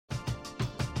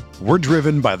We're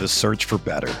driven by the search for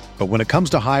better. But when it comes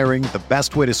to hiring, the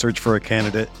best way to search for a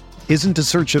candidate isn't to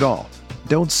search at all.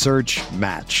 Don't search,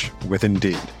 match with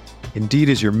Indeed. Indeed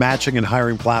is your matching and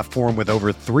hiring platform with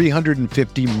over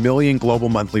 350 million global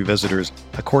monthly visitors,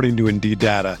 according to Indeed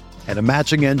data, and a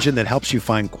matching engine that helps you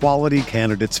find quality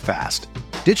candidates fast.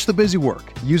 Ditch the busy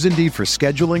work. Use Indeed for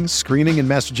scheduling, screening, and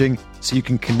messaging so you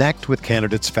can connect with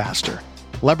candidates faster.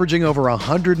 Leveraging over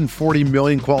 140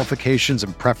 million qualifications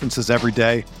and preferences every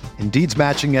day, Indeed's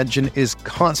matching engine is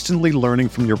constantly learning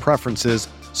from your preferences,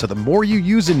 so the more you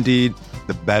use Indeed,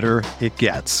 the better it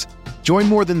gets. Join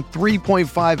more than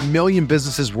 3.5 million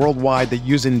businesses worldwide that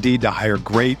use Indeed to hire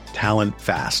great talent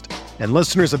fast. And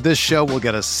listeners of this show will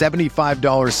get a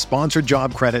 $75 sponsored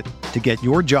job credit to get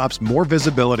your jobs more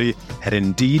visibility at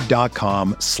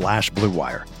Indeed.com/Blue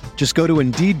Wire. Just go to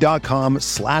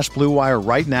Indeed.com/Blue Wire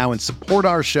right now and support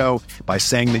our show by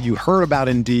saying that you heard about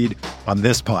Indeed on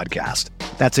this podcast.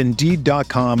 That's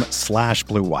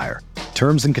Indeed.com/Blue Wire.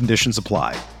 Terms and conditions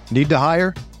apply. Need to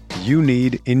hire? You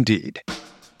need Indeed.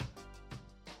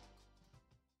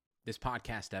 This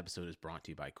podcast episode is brought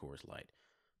to you by Coors Light.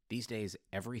 These days,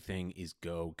 everything is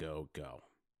go, go, go.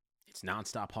 It's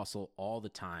nonstop hustle all the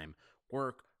time.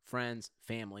 Work, friends,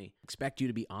 family, expect you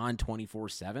to be on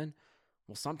 24/7.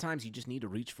 Well, sometimes you just need to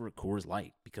reach for a Coors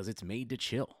Light because it's made to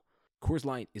chill. Coors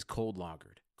Light is cold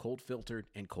lagered, cold filtered,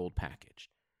 and cold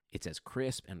packaged. It's as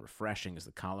crisp and refreshing as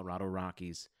the Colorado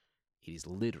Rockies. It is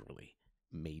literally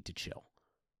made to chill.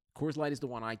 Coors Light is the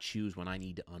one I choose when I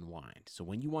need to unwind. So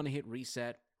when you want to hit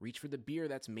reset, reach for the beer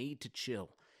that's made to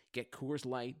chill. Get Coors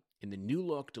Light in the new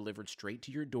look delivered straight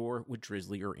to your door with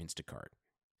Drizzly or Instacart.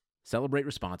 Celebrate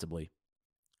responsibly.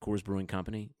 Coors Brewing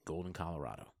Company, Golden,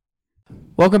 Colorado.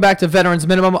 Welcome back to Veterans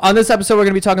Minimum. On this episode, we're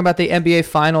going to be talking about the NBA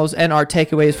Finals and our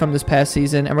takeaways from this past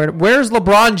season. And where's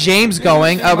LeBron James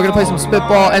going? We're going to play some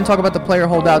spitball and talk about the player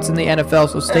holdouts in the NFL,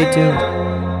 so stay tuned.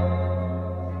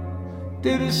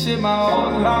 Did this shit my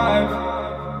whole life.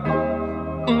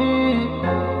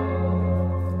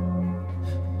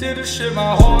 Did this shit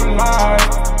my whole life.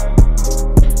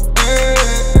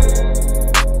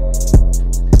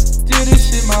 Did this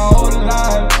shit my whole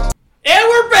life. And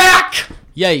we're back!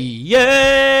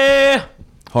 Yeah.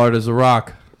 Hard as a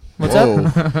rock. What's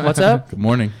up? What's up? Good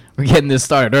morning. We're getting this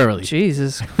started early.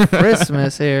 Jesus,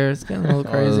 Christmas here. It's getting a little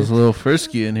crazy. It's a little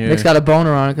frisky in here. Nick's got a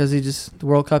boner on it because the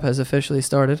World Cup has officially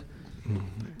started.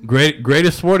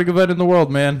 Greatest sporting event in the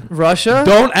world, man. Russia?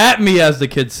 Don't at me, as the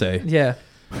kids say. Yeah.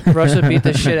 Russia beat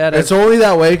the shit out of It's only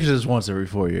that way because it's once every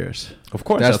 4 years. Of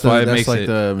course, that's why it makes like it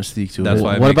the mystique to that's it.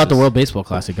 why it What makes about the this World Baseball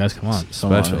Classic, guys? Come on.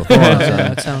 special. Come on,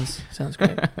 that sounds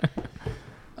great.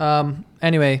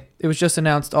 Anyway, it was just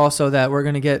announced also that we're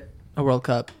going to get a World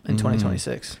Cup in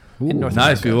 2026 in North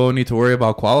Nice. America. We won't need to worry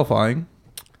about qualifying.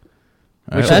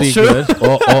 Which All right, that's will be true.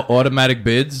 good. Automatic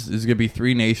bids is going to be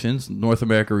 3 nations: North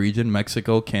America region,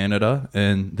 Mexico, Canada,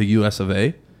 and the U.S. of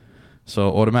A. So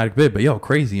automatic bid. But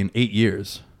crazy in 8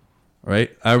 years,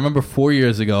 right? I remember 4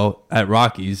 years ago at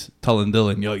Rockies telling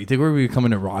Dylan, you think we're going to be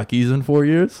coming to Rockies in 4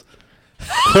 years? Of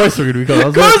course we're going to be coming. I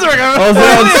was there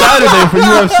on Saturday for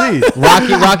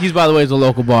UFC. Rockies, by the way, is a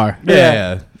local bar.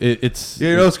 Yeah. It's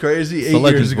You know what's crazy? It's 8 the years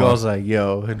Legends ago, bar. I was like,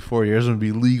 in 4 years, it's going to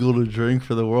be legal to drink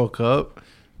for the World Cup.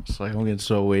 It's like, I'm getting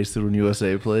so wasted when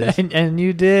USA plays. And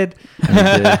you did. And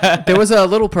we did. There was a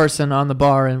little person on the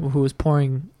bar who was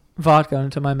pouring vodka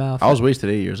into my mouth. I was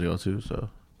wasted 8 years ago, too, so.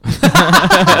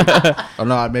 Oh,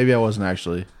 no, maybe I wasn't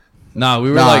actually. Nah, we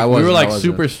were I like wasn't.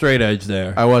 super straight edge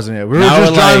there. I wasn't yet. We were Now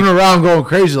just we're driving like- around going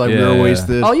crazy like we Yeah, were yeah.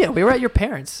 wasted. Oh, yeah. We were at your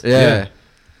parents'. Yeah.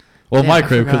 Well, Yeah, my I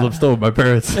crib because forgot. I'm still with my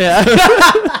parents. Yeah.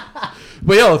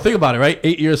 But think about it, right?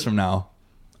 8 years from now,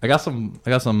 I got some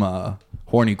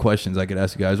horny questions I could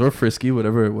ask you guys, or frisky,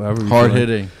 whatever. Hard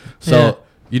hitting. So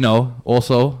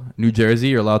also New Jersey,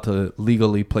 you're allowed to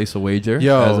legally place a wager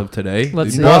as of today.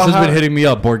 Let's see. Boss has been hitting me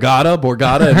up,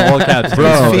 Borgata, and all caps.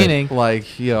 Bro, He's fiending. like,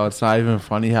 it's not even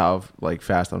funny how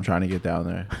fast I'm trying to get down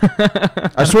there.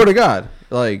 I swear to God.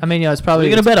 Like, I mean, it's are probably.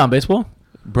 you gonna bet on baseball?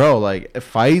 Bro,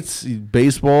 fights,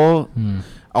 baseball.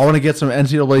 I want to get some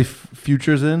NCAA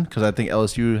futures in because I think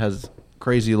LSU has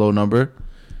crazy low number.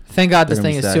 Thank God this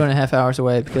They're thing gonna is be 2.5 hours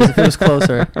away because if it was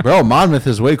closer. Bro, Monmouth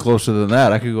is way closer than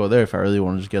that. I could go there if I really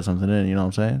want to just get something in. You know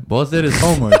what I'm saying? Boss did his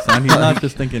homework, son. He's not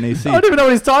just thinking AC. I don't even know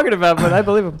what he's talking about, but I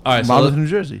believe him. All right, so Monmouth, New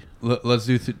Jersey. let's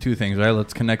do two things, right?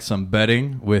 Let's connect some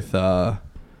betting with the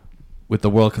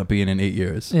World Cup being in 8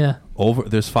 years. Yeah.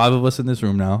 There's 5 of us in this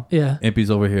room now. Yeah. Impy's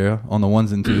over here on the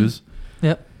ones and twos.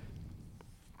 Yep.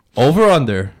 Over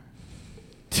under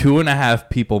 2.5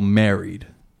 people married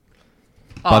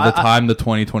by the time the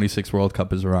 2026 World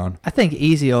Cup is around. I think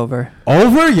easy over.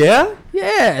 Over? Yeah.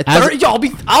 Yeah, As- 30, yo,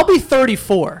 I'll be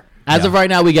 34. As of right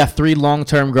now, we got 3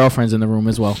 long-term girlfriends in the room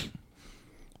as well.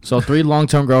 So 3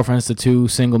 long-term girlfriends to 2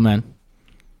 single men.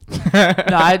 No,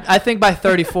 I think by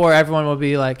 34 everyone will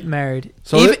be like married.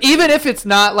 So Even if it's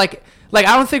not like I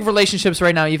don't think relationships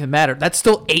right now even matter. That's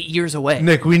still 8 years away.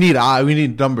 Nick, we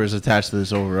need numbers attached to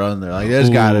this over under. Like, there's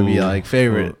got to be like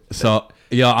favorite. So,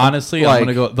 honestly, Like- I'm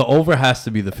gonna go. The over has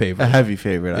to be the A favorite. heavy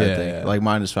favorite, I Yeah, think. yeah. Like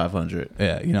minus 500.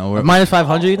 Yeah, we're Minus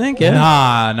 500, you think? Yeah.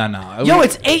 Nah. Yo,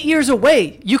 it's 8 years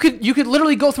away. You could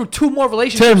literally go through 2 more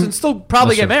relationships Tim, and still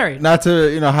probably get married. Not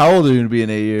to, how old are you going to be in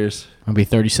 8 years? I'll be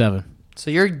 37. So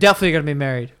you're definitely gonna be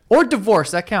married or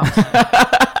divorced. That counts.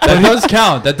 that does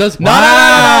count. That does.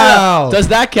 No. Does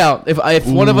that count? If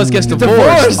one of us gets divorced,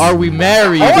 Divorced. are we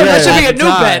married? Oh, that should be at a the new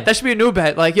time? bet. That should be a new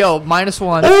bet. Like, yo,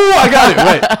 -1. Oh, I got it.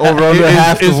 Wait, Over under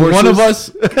half is one of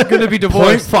us Gonna be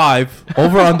divorced. 0.5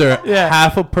 over under Yeah.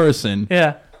 half a person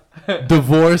Yeah.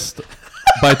 divorced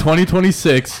by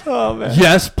 2026? Oh man.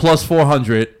 Yes, plus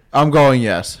 400. I'm going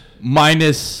yes.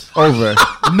 Minus Over.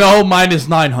 no, minus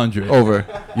 900. Over.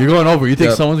 You're going over. You think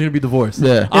Yep. someone's gonna be divorced?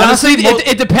 Yeah. Honestly,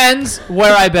 Honestly, it depends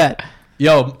where I bet,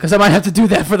 yo, because I might have to do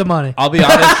that for the money. I'll be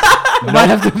honest. Might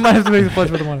have to make the pledge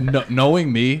for the money.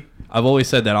 Knowing me, I've always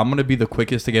said that I'm gonna be the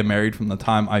quickest to get married from the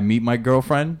time I meet my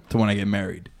girlfriend to when I get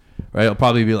married. Right? It'll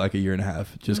probably be like a year and a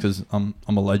half, just because I'm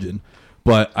a legend.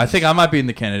 But I think I might be in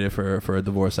the candidate for a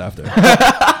divorce after.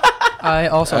 I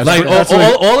also Like That's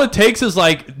all it takes is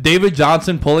like David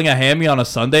Johnson pulling a hammy on a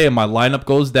Sunday, and my lineup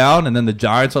goes down, and then the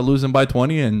Giants are losing by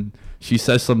 20, and she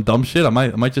says some dumb shit. I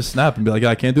might just snap and be like, yeah,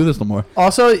 I can't do this no more.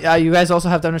 Also, you guys also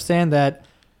have to understand that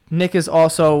Nick is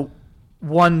also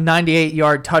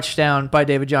 198-yard touchdown by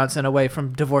David Johnson away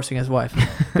from divorcing his wife.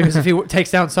 Because if he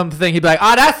takes down something, he'd be like,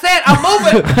 "Oh, that's it. I'm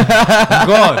moving. I'm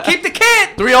gone. Keep the kid."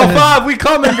 305, we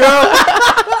coming, girl.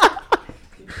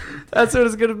 That's what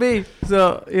it's gonna be.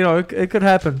 So it could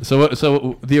happen.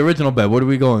 So the original bet. What are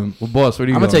we going? Well, boss, what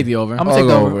are you I'm going? gonna take the over. I'm gonna I'll take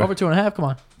the go over over. 2.5. Come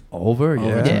on. over.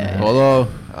 Yeah. Yeah. Although,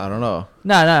 I don't know.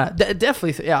 Nah.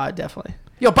 Definitely. Definitely.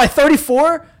 Yo, by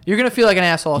 34, you're gonna feel like an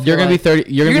asshole. if You're gonna be like-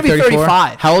 30. You're gonna be 34.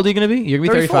 35. How old are you gonna be? You're gonna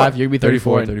be 35. You're gonna be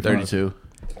 34. 32.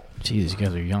 Jesus, you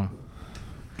guys are young.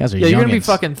 You guys are Yeah, you're gonna be youngins.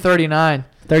 fucking 39.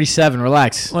 37.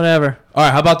 Relax. Whatever. All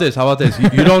right. How about this?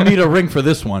 You don't need a ring for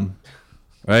this one,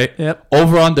 right? Yep.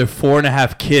 Over under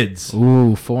 4.5 kids.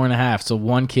 Ooh, 4.5. So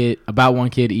one kid, about one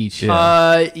kid each.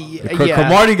 Yeah. Yeah.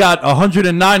 Cromartie got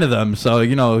 109 of them, so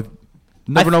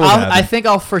never know what I happens. think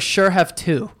I'll for sure have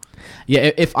 2.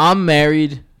 Yeah. If I'm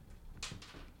married,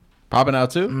 Popping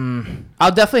out too?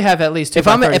 I'll definitely have at least 2.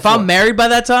 if I'm married by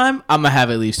that time, I'm gonna have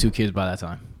at least 2 kids by that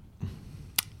time.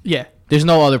 Yeah. There's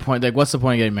no other point. Like, what's the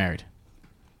point of getting married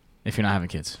if you're not having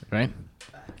kids, right?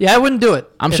 Yeah, I wouldn't do it.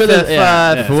 I'm sure that-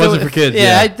 yeah. If it wasn't for kids,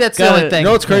 Yeah, yeah. that's the Gotta- only thing. You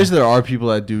know what's crazy? There are people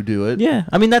that do it. Yeah.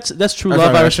 I mean, that's true That's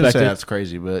love. right, I shouldn't respect say it. that's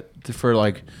crazy, but for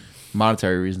like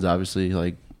monetary reasons, obviously,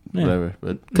 like Yeah. whatever.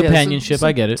 But Yeah, Companionship. some-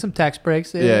 I get it. Some tax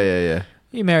breaks. yeah.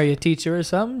 You marry a teacher or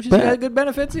something. She's But- got good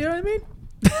benefits. You know what I mean?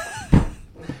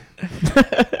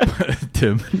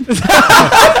 Tim. It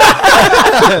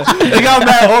got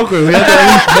mad awkward. We had to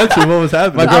at least mention what was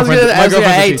happening. I was gonna ask you, girlfriend's a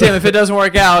hey teacher. Tim, if it doesn't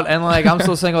work out and like I'm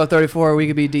still single at 34, we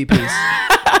could be DPs.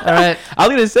 All right. I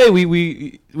was gonna say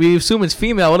we assume it's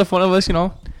female. What if one of us,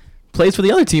 plays for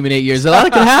the other team in 8 years? A lot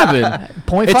could happen.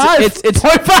 0.5. It's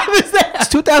 0.5 is that? It's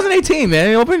 2018,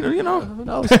 man. Open, who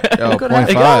knows? Yo, Could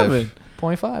 0.5. happen.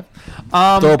 0.5.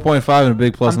 Throw a 0.5 and a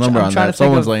big plus I'm number on trying that. to think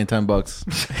Someone's of- laying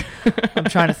 $10. I'm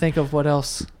trying to think of what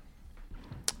else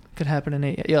could happen in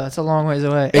 8 years. Yeah, that's a long ways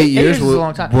away. 8 years is a will-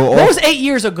 long time. will What all- was 8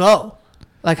 years ago?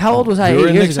 Like, how old was I You were 8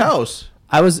 in years Nick's ago? house.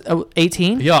 I was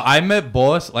 18. Yo, I met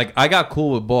Boss. Like, I got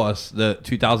cool with Boss the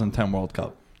 2010 World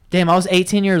Cup. Damn, I was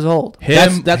 18 years old.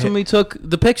 That's when we took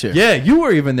the picture. Yeah, you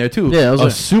were even there too. Yeah, I was a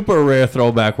there. super rare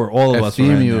throwback where all of us were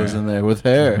in Femi there. was in there with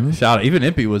hair. Shout out, even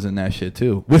Impy was in that shit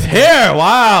too. With hair,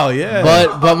 wow, yeah.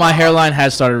 But my hairline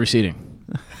has started receding.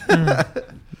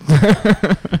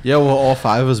 Yeah, will all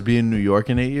 5 of us be in New York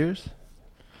in 8 years?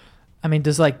 I mean,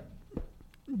 does like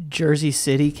Jersey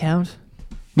City count?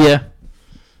 Yeah,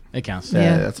 it counts.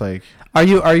 Yeah. That's like. Are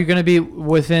you going to be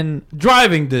within?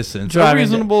 driving distance, Driving a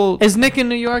reasonable. Is Nick in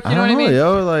New York? You know what I mean?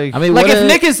 Yo, like, I mean, Like what if if-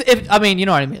 Nick is, I mean, you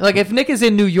know what I mean. Like if Nick is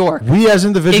in New York, we as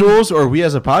individuals or we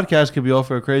as a podcast could be all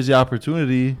for a crazy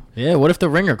opportunity. Yeah, what if the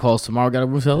Ringer calls tomorrow? Got to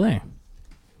move to LA.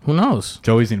 Who knows?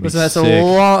 Joey's gonna be listen, that's sick.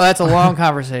 a long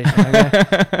conversation. Okay?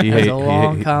 He That's hate, a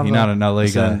long he combo. not an LA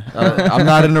Listen, guy. I'm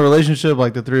not in a relationship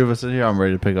like the 3 of us in here. I'm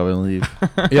ready to pick up and leave.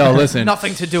 Yo, listen.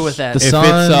 Nothing to do with that. The If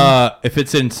sun-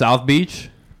 it's in South Beach,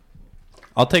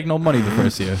 I'll take no money the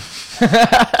first year.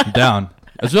 I'm down.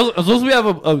 As long as we have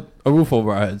a roof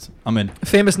over our heads, I'm in.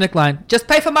 Famous Nick line. Just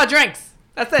pay for my drinks.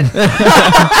 That's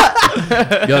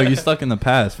it. Yo, you stuck in the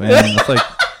past, man. It's like,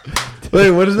 Wait,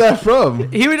 what is that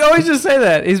from? He would always just say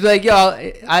that. He's like, yo,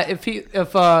 if He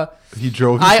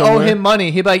drove. You I owe somewhere? him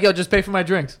money, he'd be like, yo, just pay for my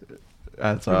drinks.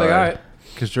 That's I'm all like, right. all right.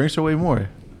 Because drinks are way more.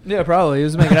 Yeah, probably. He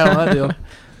was making out on that deal.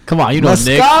 Come on, you know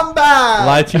Nick.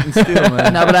 lie, cheat, and steal,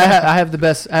 man. No, but I have the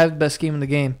best. I have the best scheme in the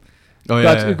game. Oh,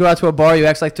 Go out to a bar. You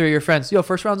act like 3 of your friends. Yo,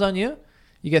 first round's on you.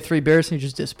 You get 3 beers and you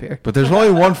just disappear. But there's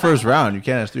only one first round. You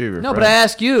can't ask 3 of your No, friends. but I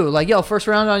ask you, like, yo, first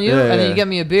round on you, Yeah, and then yeah. you get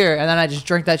me a beer, and then I just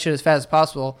drink that shit as fast as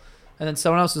possible. And then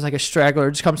someone else is like a straggler,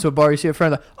 just comes to a bar, you see a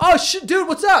friend, like, oh shit, dude,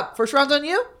 what's up? First round's on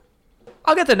you?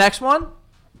 I'll get the next one.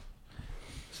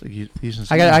 It's like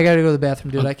he's I gotta go to the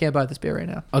bathroom, dude. I can't buy this beer right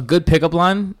now. A good pickup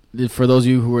line for those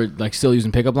of you who are like still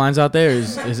using pickup lines out there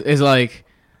is like,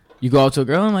 you go out to a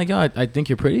girl and like, yo, I think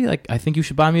you're pretty. Like, I think you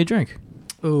should buy me a drink.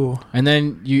 Ooh. And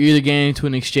then you either get into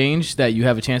an exchange that you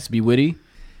have a chance to be witty.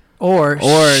 Or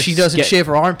she doesn't get- shave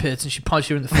her armpits and she punches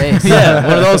you in the face. Yeah,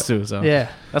 one of those two. So Yeah.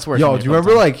 that's worth. Yo, do you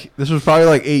remember like this was probably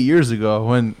like 8 years ago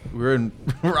when we were in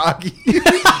Rocky?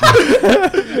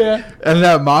 Yeah. And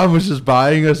that mom was just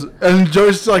buying us, and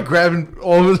Joey's just like grabbing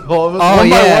all of us Oh, one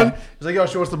yeah. by one. He's like, "Yo,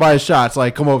 she wants to buy a shot." It's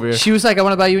like, "Come over here." She was like, I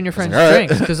want to buy you and your friends all right.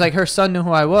 drinks. Because like her son knew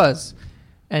who I was.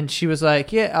 And she was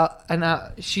like, yeah.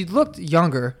 She looked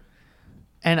younger.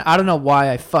 And I don't know why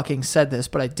I fucking said this,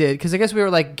 but I did. Because I guess we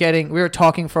were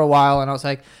talking for a while. And I was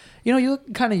like, you know, you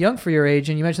look kind of young for your age.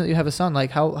 And you mentioned that you have a son.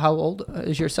 Like, how old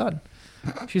is your son?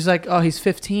 She's like, oh, he's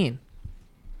 15.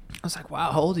 I was like,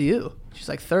 wow, how old are you? She's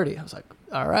like 30. I was like,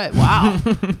 all right, wow.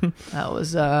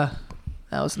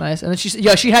 That was nice. And then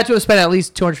she had to have spent at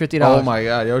least $250. Oh my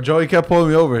god, yo, Joey kept pulling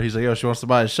me over. He's like, "Yo, she wants to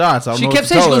buy shots." I don't She know kept what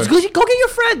saying, to she tell goes, go get your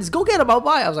friends. Go get them. I'll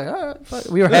buy. I was like, all right. Fuck.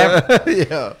 We were happy. her.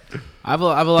 Yeah, I have a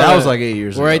lot that of- was like 8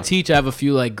 years where I ago. teach. I have a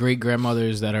few like great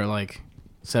grandmothers that are like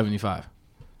 75.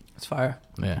 It's fire.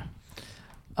 Yeah.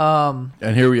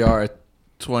 And here we are at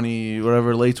 20,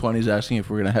 whatever, late 20s, asking if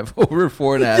we're gonna have over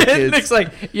 4.5 kids. Nick's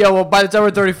like, yo, well, by the time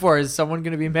we're 34, is someone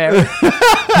going to be married?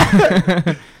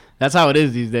 That's how it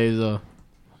is these days, though.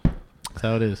 That's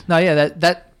how it is. No, yeah,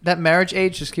 that marriage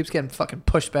age just keeps getting fucking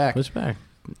pushed back. Push back.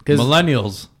 Because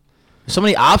Millennials. so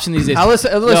many options these days.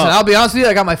 Listen, Yo. I'll be honest with you.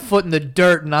 I got my foot in the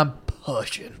dirt and I'm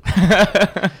pushing.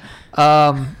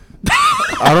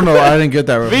 I don't know. I didn't get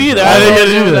that. Me either. reference. I didn't get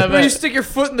it either. Where you stick your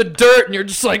foot in the dirt and you're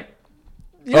just like,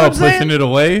 you know what I'm pushing saying? it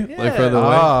away, Yeah. like further Oh,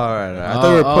 away. all right. I thought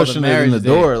we were the pushing it in marriage the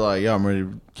thing. door. Like, yo, I'm ready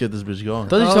to get this bitch going.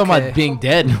 Thought you were talking Okay. about being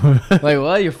dead. Like,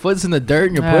 what? Your foot's in the dirt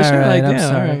and you're pushing? All right, Like, I'm damn,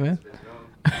 sorry. all right, man.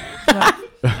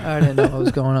 I didn't know what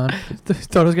was going on.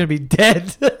 Thought I was going to be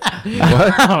dead.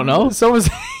 I don't know. So was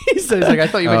he said, he's like, I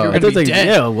thought you meant you were I going to thought be like, dead.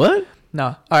 yeah, what? No.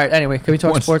 All right, anyway, can we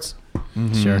talk Once. sports?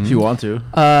 Sure. If you want to.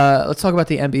 Let's talk about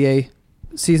the NBA.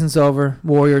 Season's over.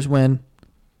 Warriors win.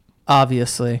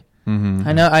 Obviously. Mm-hmm.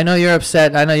 I know you're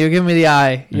upset. I know you're giving me the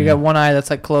eye. You got one eye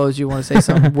that's like closed. You want to say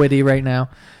something witty right now.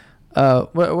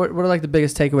 What are like the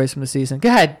biggest takeaways from the season? Go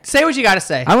ahead. Say what you got to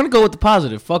say. I'm gonna go with the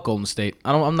positive. Fuck Golden State.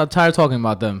 I'm not tired of talking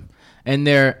about them. And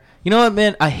they're, you know what,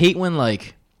 man? I hate when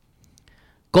like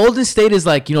Golden State is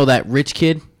like, you know, that rich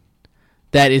kid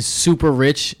that is super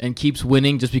rich and keeps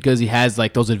winning just because he has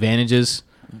like those advantages.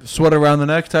 Sweat around the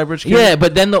neck type rich kid? Yeah,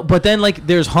 but then like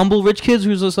there's humble rich kids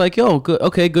who's just like, yo, good,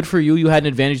 okay, good for you. You had an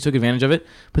advantage, you took advantage of it.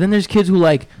 But then there's kids who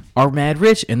like are mad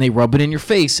rich and they rub it in your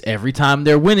face every time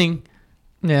they're winning,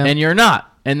 Yeah. and you're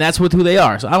not. And that's who they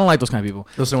are. So I don't like those kind of people.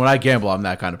 Listen, when I gamble, I'm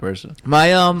that kind of person. My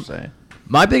Saying.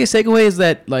 My biggest takeaway is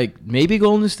that like maybe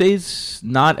Golden State's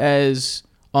not as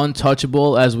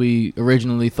untouchable as we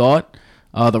originally thought.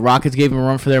 The Rockets gave them a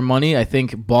run for their money. I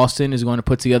think Boston is going to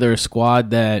put together a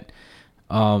squad that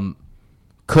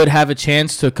could have a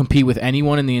chance to compete with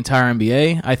anyone in the entire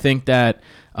NBA. I think that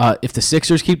if the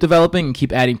Sixers keep developing and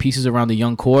keep adding pieces around the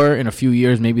young core, in a few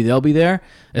years maybe they'll be there.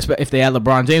 If they add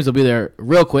LeBron James, they'll be there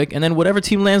real quick. And then whatever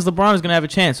team lands LeBron is going to have a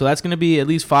chance. So that's going to be at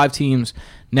least 5 teams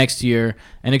next year,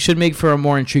 and it should make for a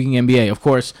more intriguing NBA. Of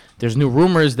course, there's new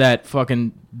rumors that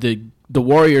fucking the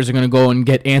Warriors are going to go and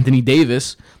get Anthony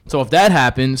Davis. So if that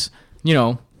happens, you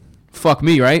know, fuck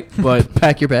me, right? But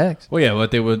Pack your bags. Well, yeah,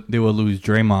 but they would lose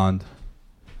Draymond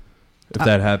if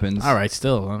that happens. all right,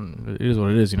 still, it is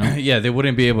what it is, you know. Yeah, they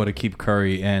wouldn't be able to keep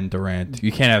Curry and Durant.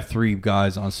 You can't have 3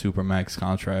 guys on supermax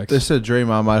contracts. They said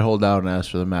Draymond might hold out and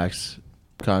ask for the max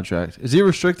contract. Is he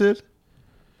restricted?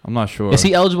 I'm not sure. Is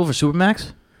he eligible for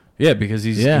Supermax? Yeah, because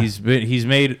he's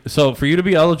made so for you to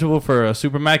be eligible for a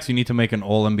supermax, you need to make an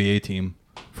All NBA team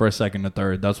for a second or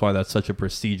third. That's why that's such a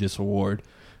prestigious award.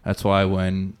 That's why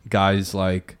when guys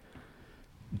like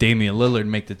Damian Lillard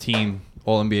make the team,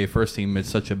 All NBA first team, is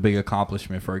such a big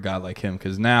accomplishment for a guy like him.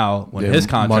 Because now, when Yeah, his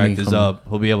money contract is coming. up,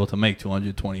 he'll be able to make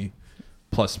 $220+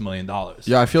 million.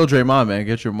 Yeah, I feel Draymond, man.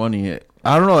 Get your money.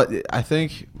 I don't know. I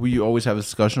think we always have a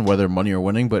discussion whether money or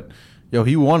winning, but yo,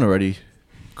 he won already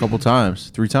a couple times,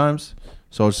 3 times.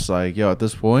 So it's just like, yo, at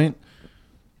this point,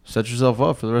 set yourself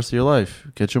up for the rest of your life.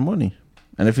 Get your money.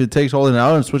 And if it takes holding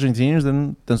out and switching teams,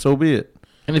 then so be it.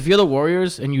 And if you're the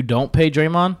Warriors and you don't pay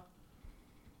Draymond,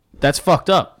 that's fucked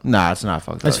up. Nah, it's not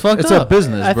fucked That's up. fucked It's up. a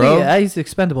business, I bro. think he's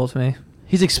expendable to me.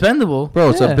 He's expendable.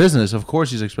 Bro, it's Yeah. a business. Of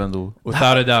course he's expendable.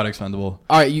 Without a doubt, expendable.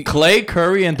 All right, Clay,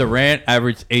 Curry, and Durant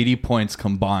averaged 80 points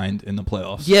combined in the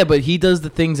playoffs. yeah, but he does the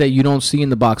things that you don't see in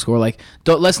the box score. Like,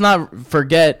 let's not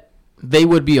forget they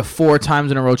would be a 4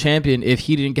 times in a row champion if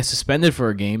he didn't get suspended for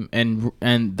a game, and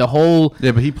the whole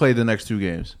Yeah, but he played the next 2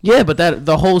 games. yeah, but that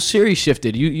the whole series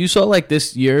shifted. You saw like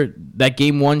this year that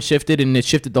game 1 shifted and it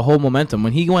shifted the whole momentum.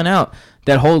 When he went out,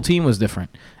 that whole team was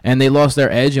different, and they lost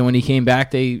their edge. And when he came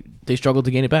back, they struggled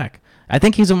to gain it back. I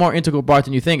think he's a more integral part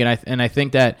than you think, and I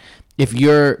think that if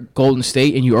you're Golden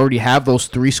State and you already have those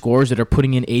 3 scorers that are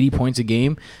putting in 80 points a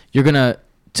game, you're gonna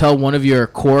tell one of your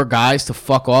core guys to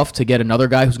fuck off to get another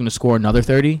guy who's gonna score another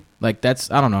 30. Like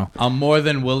that's I don't know. I'm more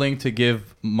than willing to give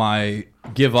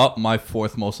up my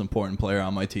 4th most important player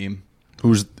on my team.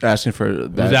 Who's asking for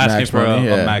that Who's asking max for money?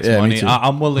 a max me money? too.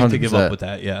 I'm willing to give up 100%. with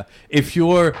that. Yeah. If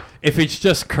it's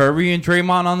just Curry and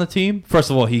Draymond on the team, first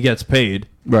of all, he gets paid.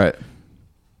 Right.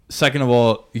 Second of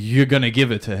all, you're gonna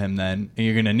give it to him then, and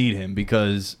you're gonna need him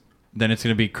because then it's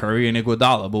gonna be Curry and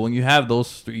Iguodala. But when you have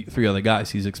those three other guys,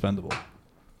 he's expendable.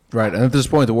 Right, and at this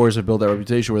point, the Warriors have built that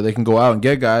reputation where they can go out and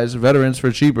get guys, veterans,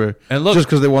 for cheaper, And look- just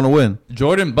because they want to win.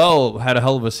 Jordan Bell had a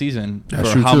hell of a season That's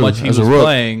for true, how too, much he as was a rook.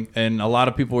 playing, and a lot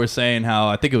of people were saying how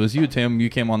I think it was you, Tim. You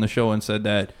came on the show and said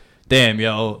that, damn,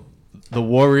 yo, the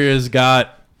Warriors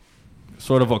got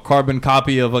sort of a carbon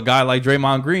copy of a guy like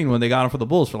Draymond Green when they got him for the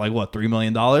Bulls for like what $3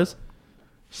 million.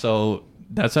 So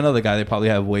that's another guy they probably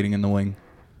have waiting in the wing.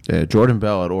 Yeah, Jordan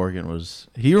Bell at Oregon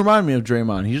he reminded me of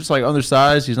Draymond. He's just like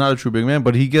undersized. He's not a true big man,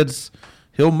 but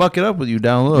he'll muck it up with you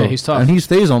down low. Yeah, he's tough. And he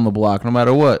stays on the block no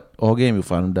matter what. All game you'll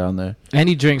find him down there. And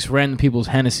he drinks random people's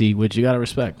Hennessy, which you gotta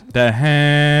respect. The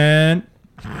hand.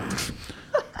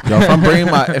 Yo,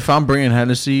 if I'm bringing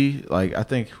Hennessy, like I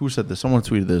think who said this? Someone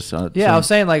tweeted this. Yeah, I was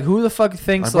saying, like, who the fuck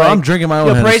thinks, Bro, like, I'm drinking my own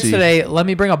yo, parade's Hennessy. today, let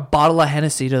me bring a bottle of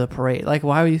Hennessy to the parade. Like,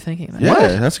 why were you thinking that?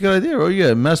 Yeah, that's a good idea, bro. You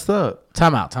get messed up.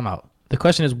 Time out. The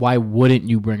question is, why wouldn't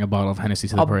you bring a bottle of Hennessy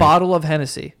to the A parade? bottle of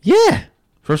Hennessy. Yeah.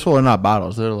 First of all, they're not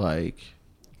bottles. They're like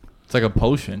It's like a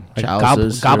potion.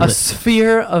 chalices. A goblet.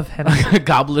 sphere of Hennessy. A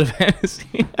goblet of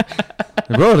Hennessy.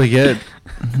 Bro, to get,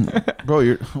 bro,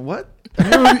 you're what?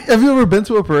 Have you ever been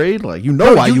to a parade? Like you know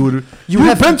Bro, why you- you would. you You've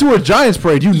have- been to a Giants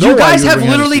parade. You know You why guys you have bring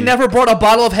literally Hennessy. never brought a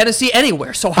bottle of Hennessy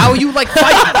anywhere. So how are you, like,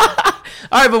 fighting?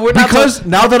 All right, but we're not. Because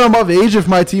now that I'm of age, if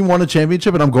my team won a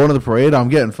championship and I'm going to the parade, I'm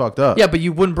getting fucked up. Yeah, but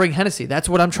you wouldn't bring Hennessy. That's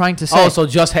what I'm trying to say. Oh, so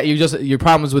your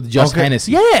problem is with just Okay.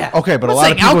 Hennessy. yeah. Okay, but I'm a not lot of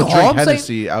saying people alcohol. drink I'm saying-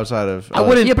 Hennessy outside of. I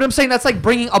wouldn't. Yeah, but I'm saying that's like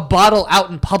bringing a bottle out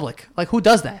in public. Like, who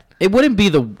does that? It wouldn't be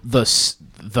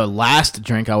the last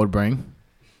drink I would bring.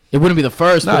 It wouldn't be the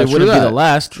first, Nah, but it true wouldn't be that. the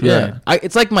last. True Yeah. that.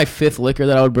 It's like my 5th liquor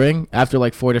that I would bring after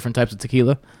like 4 different types of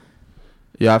tequila.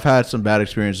 Yeah, I've had some bad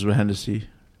experiences with Hennessy,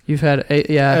 You've had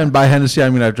yeah. and by Hennessy I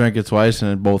mean I've drank it twice,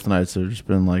 and both nights have just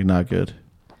been like not good.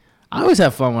 I always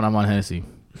have fun when I'm on Hennessy.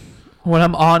 When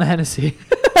I'm on Hennessy.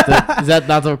 Is that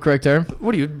not the correct term?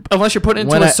 What do you? Unless you're putting it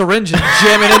into When a I- syringe and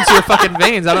jam it into your fucking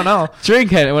veins. I don't know.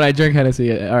 When I drink Hennessy.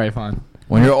 Yeah, all right, fine.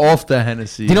 When you're off the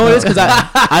Hennessy, You know what it is? Because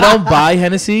I don't buy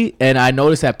Hennessy, and I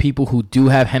notice that people who do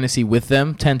have Hennessy with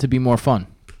them tend to be more fun.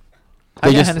 I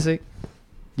They got just- Hennessy.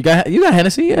 You got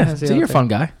Hennessy? Yeah. Hennessy, So you're a okay. fun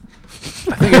guy.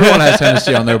 I think everyone has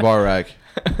Hennessy on their bar rack.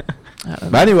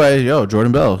 But anyway,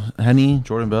 Jordan Bell,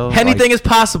 Jordan Bell. Anything like, is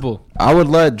possible. I would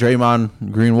let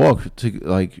Draymond Green walk.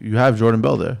 You have Jordan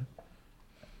Bell there.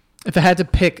 If I had to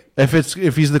pick,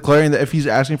 If he's declaring that, if he's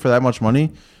asking for that much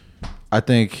money, I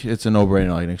think it's a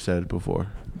no-brainer. Like Nick said before,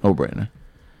 no-brainer.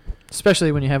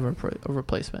 especially when you have a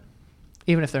replacement,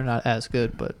 even if they're not as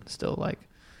good, but still like.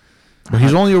 But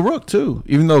he's only a rook too.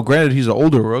 Even though, granted, he's an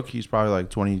older rook. He's probably like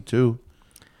 22.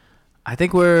 I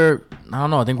think we're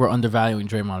undervaluing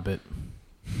Draymond a bit.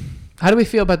 How do we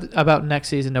feel about next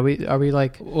season? Are we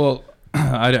like? Well,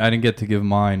 I didn't get to give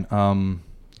mine.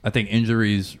 I think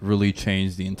injuries really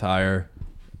changed the entire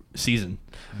season.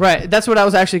 Right. That's what I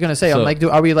was actually going to say. I'm So- like,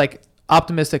 are we like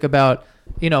optimistic about,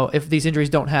 if these injuries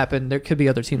don't happen, there could be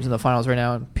other teams in the finals right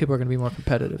now, and people are going to be more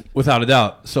competitive. Without a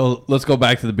doubt. So let's go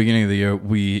back to the beginning of the year.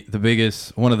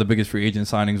 One of the biggest free agent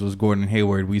signings was Gordon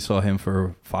Hayward. We saw him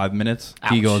for 5 minutes.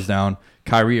 He Ouch. goes down.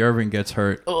 Kyrie Irving gets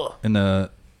hurt in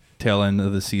the tail end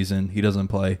of the season. He doesn't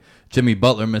play. Jimmy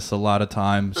Butler missed a lot of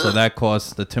time, so that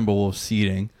cost the Timberwolves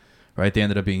seeding. Right, they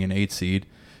ended up being an 8 seed.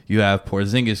 You have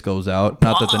Porzingis goes out.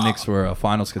 Not that the Knicks were a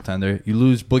finals contender. You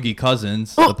lose Boogie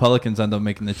Cousins. The Pelicans end up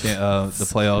making the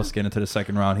playoffs, get into the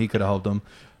second round. He could have helped them.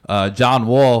 John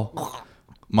Wall,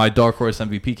 my dark horse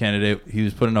MVP candidate, he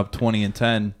was putting up 20 and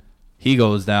 10. He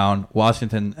goes down.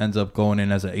 Washington ends up going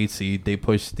in as an 8 seed. They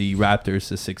push the Raptors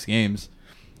to 6 games.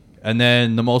 And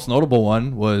then the most notable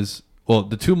one was, well,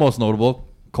 the two most notable,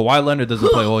 Kawhi Leonard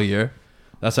doesn't play all year.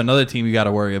 That's another team you got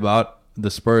to worry about.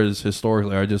 The Spurs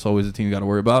historically are just always a team you got to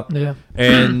worry about. Yeah.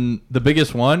 And the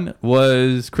biggest one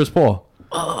was Chris Paul.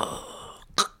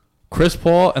 Chris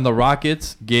Paul and the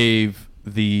Rockets gave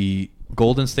the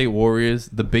Golden State Warriors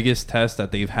the biggest test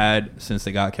that they've had since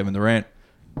they got Kevin Durant.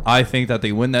 I think that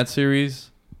they win that series,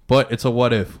 but it's a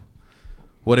what if.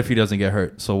 What if he doesn't get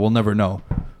hurt? So we'll never know.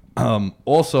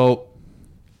 Also,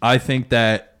 I think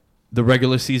that the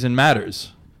regular season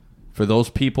matters. For those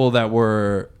people that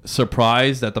were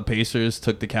surprised that the Pacers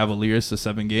took the Cavaliers to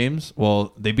 7 games,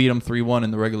 well, they beat them 3-1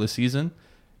 in the regular season,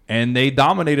 and they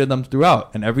dominated them throughout.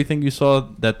 And everything you saw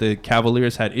that the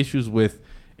Cavaliers had issues with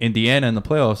Indiana in the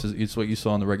playoffs is what you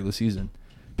saw in the regular season.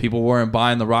 People weren't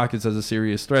buying the Rockets as a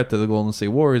serious threat to the Golden State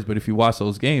Warriors, but if you watch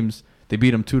those games, they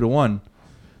beat them 2-1.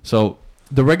 So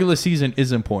the regular season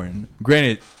is important.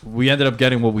 Granted, we ended up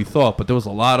getting what we thought, but there was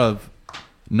a lot of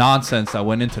nonsense that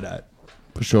went into that.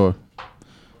 For sure.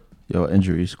 Yo,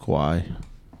 injuries, Kawhi.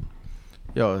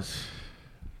 Yo, it's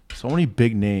so many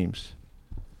big names.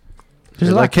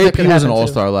 There's a like lot that could KP was an happen, too.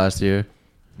 all-star last year.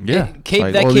 Yeah.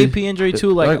 Like, that all KP these- injury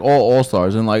too, like all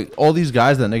all-stars, and like all these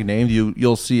guys that Nick named,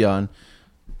 you'll see on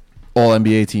all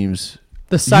NBA teams.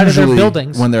 The side of their usually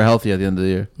buildings. when they're healthy at the end of the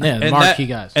year. yeah, And marquee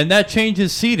that, guys. And that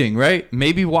changes seeding, right?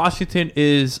 Maybe Washington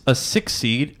is a 6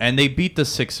 seed, and they beat the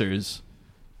Sixers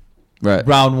Right.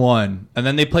 round 1. And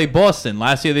then they play Boston.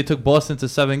 Last year, they took Boston to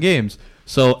 7 games.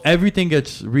 So everything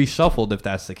gets reshuffled if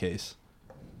that's the case.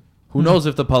 Who knows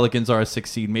if the Pelicans are a 6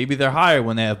 seed? Maybe they're higher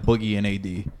when they have Boogie and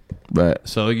AD. Right.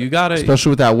 So you got to...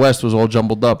 Especially with that West was all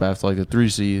jumbled up after like the 3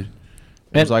 seed.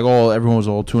 It was like everyone was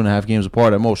all 2.5 games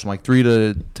apart at most, from like 3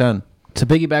 to 10. To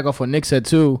piggyback off what Nick said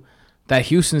too, that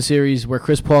Houston series where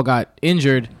Chris Paul got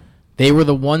injured, they were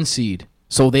the 1 seed,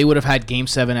 so they would have had Game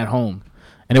 7 at home,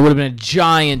 and it would have been a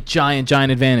giant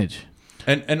advantage.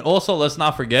 And also, let's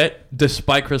not forget,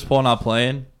 despite Chris Paul not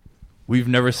playing, we've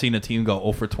never seen a team go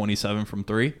 0 for 27 from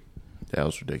 3. That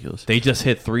was ridiculous. They just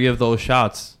hit 3 of those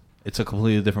shots. It's a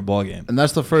completely different ballgame. And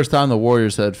that's the first time the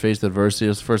Warriors had faced adversity.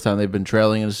 It's the first time they've been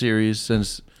trailing in a series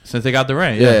since They got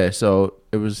Durant. Yeah, so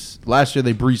it was last year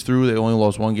they breezed through. They only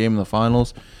lost 1 game in the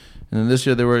finals, and then this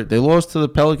year they lost to the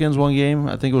Pelicans 1 game.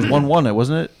 I think it was 1-1,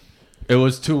 wasn't it? It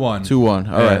was 2-1.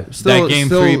 2-1. All Yeah. right. That game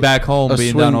 3 back home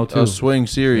being down 0-2. A swing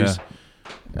series,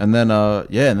 and then and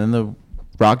then the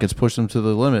Rockets pushed them to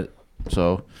the limit.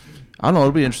 So I don't know.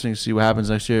 It'll be interesting to see what happens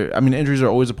next year. I mean, injuries are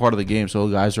always a part of the game, so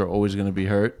guys are always going to be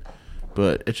hurt.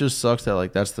 But it just sucks that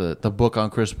like that's the book on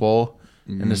Chris Paul.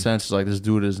 In the sense, like this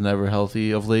dude is never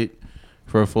healthy of late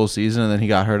for a full season, and then he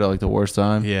got hurt at like the worst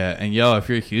time. Yeah, and if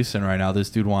you're Houston right now, this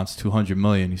dude wants $200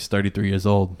 million. He's 33 years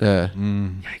old. Yeah,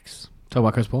 Yikes. Talk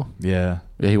about Chris Paul. Yeah,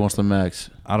 he wants the max.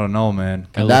 I don't know, man.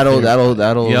 And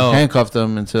that'll Yo. handcuff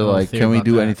them until I'll like, think can we about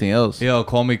do that. anything else? Yo,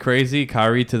 call me crazy.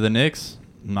 Kyrie to the Knicks,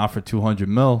 not for $200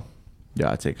 million.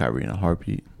 Yeah, I'd take Kyrie in a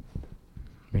heartbeat.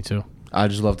 Me too. I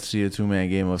just love to see a 2-man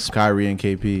game of Kyrie and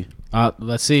KP.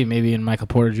 Let's see, maybe in Michael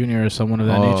Porter Jr. or someone of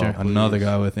that nature. Another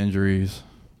guy with injuries.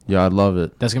 Yeah, I'd love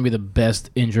it. That's gonna be the best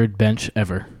injured bench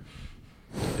ever.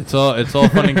 It's all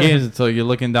fun and games until you're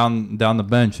looking down the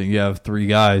bench and you have 3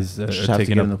 guys that Just are have to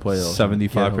taking get up in the playoffs.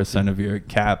 75% of your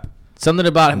cap. Something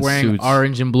about And wearing suits.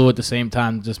 orange and blue at the same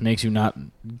time just makes you not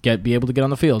be able to get on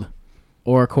the field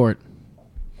or court.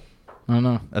 I don't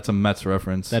know. That's a Mets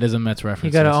reference. That is a Mets reference.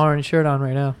 You got an yes. orange shirt on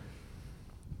right now.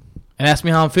 And ask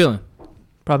me how I'm feeling.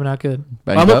 Probably not good.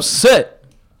 Banged I'm up? upset.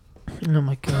 Oh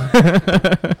my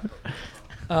god.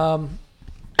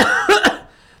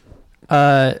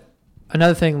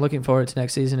 Another thing looking forward to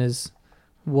next season is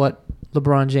what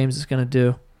LeBron James is going to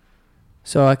do.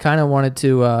 So I kind of wanted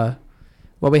to.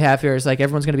 What we have here is like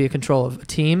everyone's going to be in control of a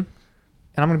team,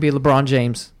 and I'm going to be LeBron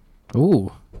James.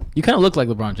 Ooh. You kind of look like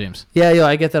LeBron James. Yeah,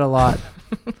 I get that a lot.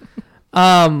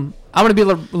 I'm going to be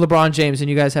LeBron James, and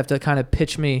you guys have to kind of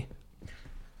pitch me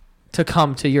to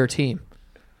come to your team.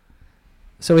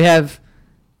 So we have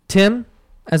Tim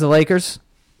as the Lakers,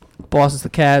 Boss is the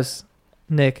Cavs,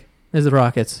 Nick is the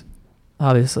Rockets,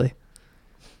 obviously.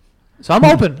 So I'm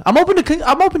open. I'm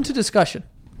open to discussion.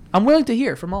 I'm willing to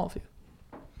hear from all of you.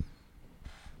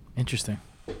 Interesting.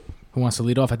 Who wants to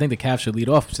lead off? I think the Cavs should lead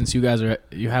off since you guys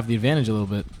you have the advantage a little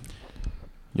bit.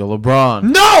 Yo, LeBron.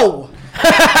 No!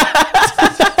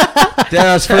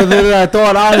 That's further than I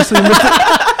thought, honestly.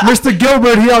 Mr.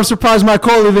 Gilbert here, I'm surprised my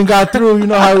call even got through. You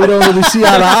know how we don't really see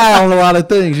eye to eye on a lot of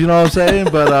things, you know what I'm saying?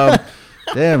 But,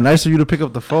 damn, nice of you to pick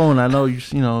up the phone. I know,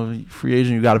 you know, free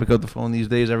agent, you got to pick up the phone these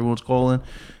days. Everyone's calling.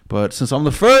 But since I'm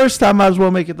the first, I might as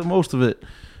well make it the most of it.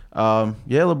 Yeah,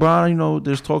 LeBron, you know,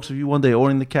 there's talks of you one day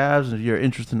owning the Cavs, and if you're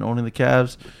interested in owning the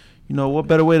Cavs, you know, what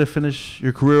better way to finish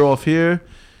your career off here?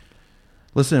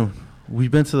 Listen,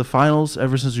 we've been to the finals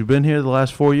ever since we've been here the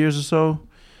last 4 years or so,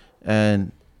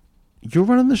 and you're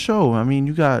running the show. I mean,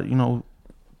 you got, you know,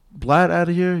 Vlad out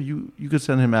of here. You could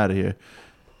send him out of here.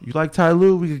 You like Ty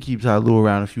Lue? We could keep Ty Lue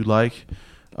around if you like.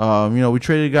 You know, we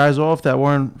traded guys off that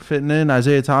weren't fitting in.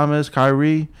 Isaiah Thomas,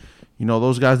 Kyrie. You know,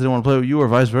 those guys didn't want to play with you or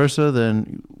vice versa,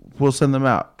 then we'll send them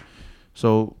out.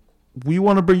 So we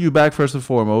want to bring you back first and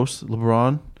foremost,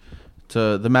 LeBron,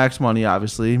 to the max money,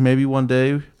 obviously. Maybe one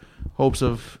day, hopes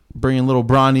of bringing little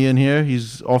Bronny in here.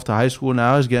 He's off to high school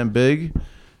now. He's getting big.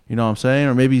 You know what I'm saying?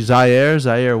 Or maybe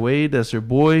Zaire Wade, that's your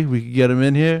boy. We could get him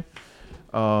in here.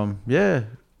 Yeah.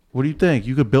 What do you think?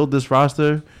 You could build this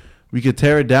roster. We could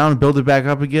tear it down and build it back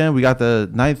up again. We got the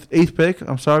 8th pick.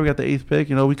 I'm sorry, we got the 8th pick.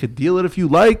 You know, we could deal it if you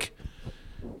like.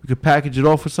 We could package it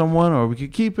off with someone, or we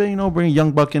could keep it, you know, bring a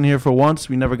young buck in here for once.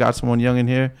 We never got someone young in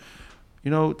here. You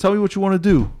know, tell me what you want to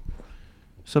do.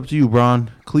 It's up to you,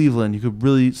 Bron. Cleveland, you could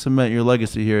really cement your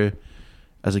legacy here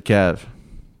as a Cav.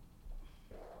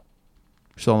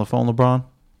 Still on the phone, LeBron?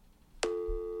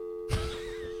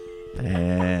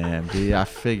 Damn, B, I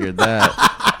figured that.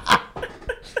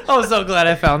 I was so glad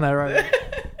I found that right.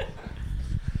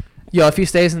 Yo, if he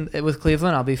stays with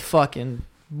Cleveland, I'll be fucking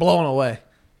blown away.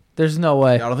 There's no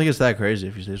way. I don't think it's that crazy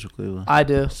if he stays with Cleveland. I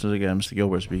do. So again, Mr.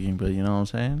 Gilbert speaking, but you know what I'm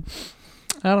saying?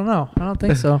 I don't know. I don't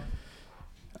think so.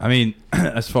 I mean,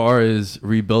 as far as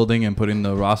rebuilding and putting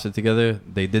the roster together,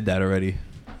 they did that already.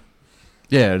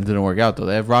 Yeah, it didn't work out though.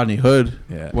 They have Rodney Hood.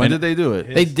 Yeah. When did they do it?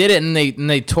 They did it and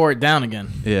they tore it down again.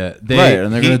 Yeah. Right,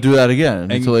 and they're going to do that again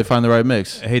until they find the right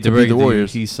mix. I hate to to beat break the it to you,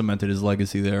 Warriors. he cemented his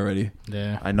legacy there already.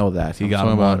 Yeah. I know that. He I'm got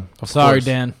talking him about. on. Of Sorry, course.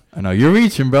 Dan. I know. You're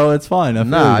reaching, bro. It's fine. I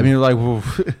feel Nah, I you. mean, like, well,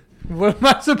 What am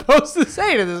I supposed to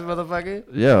say to this motherfucker?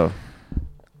 yeah.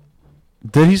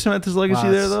 Did he cement his legacy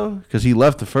Wow, there, though? Because he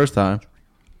left the first time.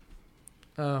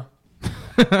 Oh.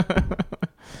 What's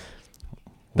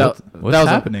that was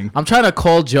happening? I'm trying to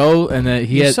call Joe, and You're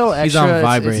he's so on extra, it's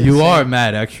vibrate. insane. You are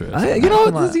mad extra. You know,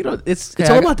 Come on. it's Okay,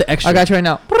 all I about the extra. I got you right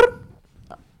now.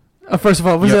 First of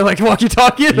all, was it like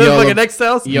walkie-talkie? Yo, Like an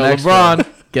Excel? Yo, Next LeBron,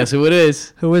 guess who it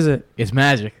is? Who is it? It's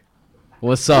Magic.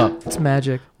 What's up? It's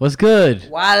Magic. What's good?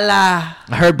 Voila.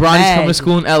 I heard Bronny's coming to Magic.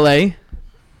 school in L.A.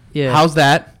 Yeah. How's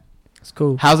that? It's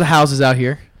cool. How's the houses out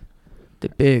here?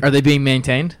 They're big. Are they being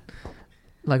maintained?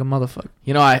 Like a motherfucker.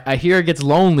 You know, I hear it gets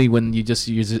lonely when you just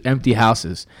use empty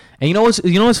houses. And you know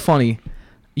what's funny?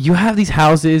 You have these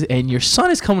houses, and your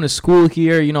son is coming to school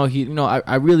here. You know,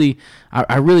 I really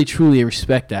truly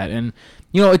respect that. And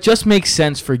you know, it just makes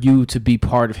sense for you to be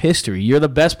part of history. You're the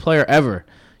best player ever.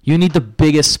 You need the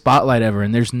biggest spotlight ever,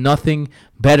 and there's nothing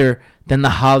better than the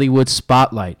Hollywood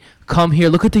spotlight. Come here,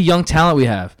 look at the young talent we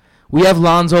have. We have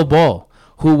Lonzo Ball,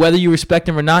 who, whether you respect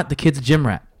him or not, the kid's a gym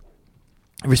rat.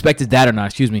 Respect his dad or not,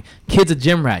 excuse me. Kid's a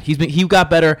gym rat. He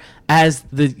got better as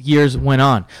the years went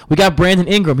on. We got Brandon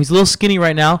Ingram. He's a little skinny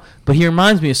right now, but he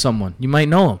reminds me of someone. You might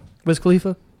know him. Wiz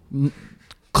Khalifa?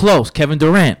 Close, Kevin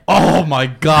Durant. Oh my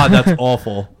God, that's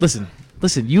awful. Listen.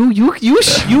 You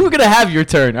were gonna have your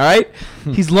turn, all right?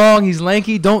 He's long, he's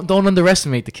lanky. Don't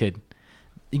underestimate the kid.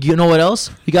 You know what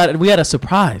else? We had a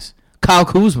surprise. Kyle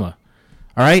Kuzma,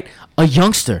 all right? A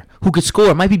youngster who could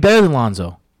score. Might be better than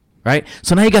Lonzo, right?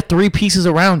 So now you got 3 pieces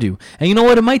around you, and you know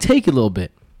what? It might take you a little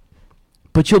bit,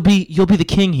 but you'll be the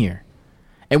king here.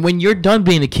 And when you're done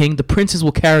being the king, the princes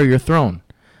will carry your throne.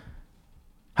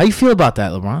 How you feel about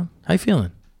that, LeBron? How you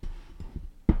feeling?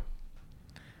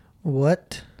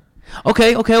 What?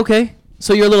 Okay.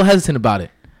 So you're a little hesitant about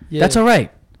it. Yeah. That's all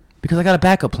right, because I got a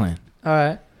backup plan. All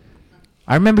right.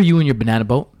 I remember you and your banana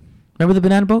boat. Remember the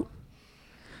banana boat?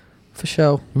 For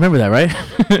sure. Remember that, right?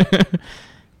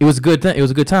 It was a good. It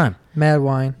was a good time. Mad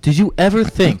wine. Did you ever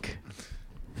think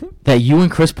that you and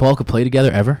Chris Paul could play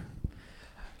together ever?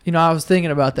 You know, I was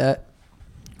thinking about that.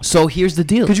 So here's the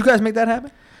deal. Could you guys make that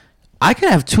happen? I could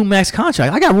have 2 max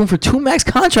contracts. I got room for 2 max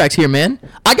contracts here, man.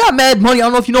 I got mad money. I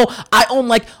don't know if you know. I own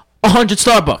like 100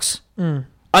 Starbucks.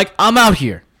 Like, I'm out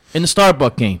here in the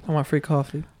Starbucks game. I want free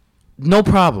coffee. No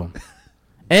problem.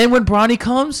 And when Bronny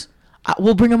comes,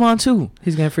 we'll bring him on too.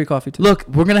 He's getting free coffee too. Look,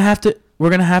 we're gonna have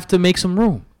to make some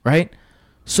room, right?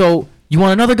 So you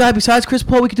want another guy besides Chris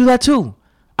Paul? We could do that too.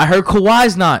 I heard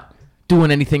Kawhi's not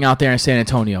doing anything out there in San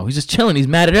Antonio. He's just chilling. He's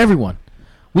mad at everyone.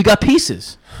 We got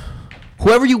pieces.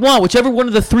 Whoever you want, whichever one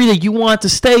of the three that you want to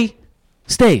stay,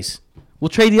 stays. We'll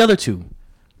trade the other two.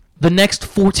 The next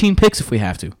 14 picks if we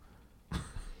have to.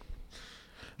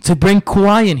 To bring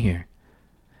Kawhi in here.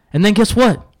 And then guess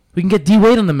what? We can get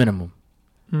D-Wade on the minimum.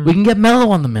 We can get Melo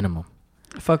on the minimum.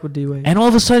 Fuck with D-Wade. And all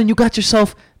of a sudden you got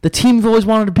yourself the team you've always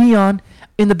wanted to be on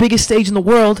in the biggest stage in the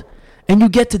world, and you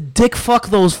get to dick fuck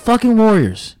those fucking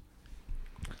Warriors.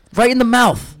 Right in the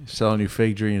mouth. Selling you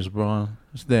fake dreams, bro.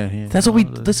 It's down here. That's what we...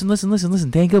 Listen.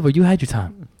 Dan Gilbert, you had your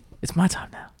time. It's my time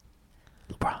now.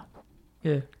 LeBron.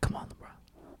 Yeah. Come on, LeBron.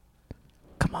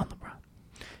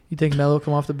 You think Melo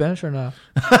come off the bench or not?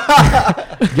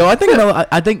 Yo, I think Melo...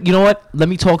 I think... You know what? Let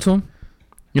me talk to him.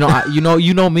 You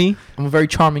know me. I'm a very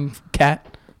charming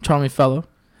cat. Charming fellow.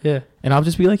 Yeah. And I'll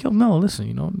just be like, yo, Melo, listen,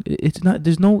 you know, it's not...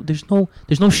 There's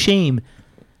no shame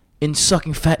in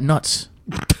sucking fat nuts.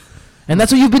 And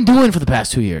that's what you've been doing for the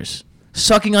past 2 years.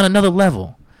 Sucking on another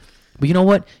level. But you know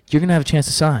what? You're going to have a chance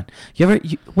to sign.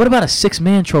 What about a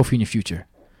 6-man trophy in your future?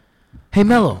 Hey,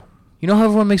 Melo, you know how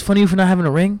everyone makes fun of you for not having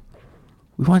a ring?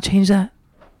 We want to change that?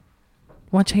 You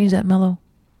want to change that, Melo?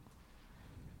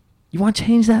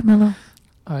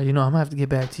 All right, I'm gonna have to get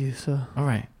back to you. So All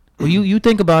right. Well, you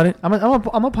think about it. I'm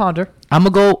a ponder. I'm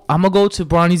gonna go to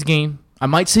Bronny's game. I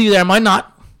might see you there. I might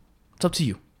not. It's up to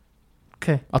you.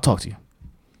 Okay. I'll talk to you.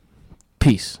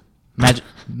 Peace. Magic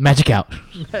out.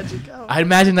 Magic out. I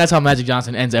imagine that's how Magic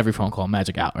Johnson ends every phone call.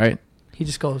 Magic out, right? He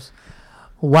just goes,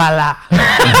 voila.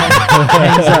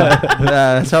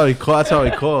 That's how he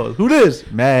calls. Who this?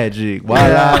 Magic.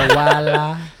 Voila.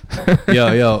 Voila.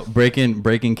 Yo, breaking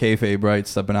kayfabe, right?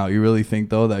 Stepping out. You really think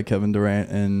though that Kevin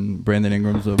Durant and Brandon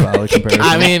Ingram's a valid comparison?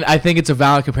 I mean, I think it's a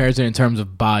valid comparison in terms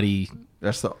of body.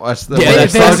 That's the That's the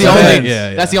only.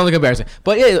 Yeah. That's the only comparison.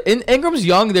 But yeah, Ingram's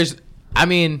young.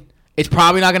 It's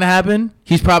probably not gonna happen.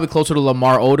 He's probably closer to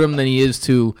Lamar Odom than he is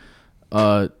to,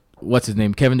 what's his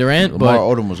name, Kevin Durant. Lamar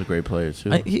Odom was a great player too.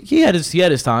 He had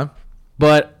his time,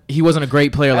 but he wasn't a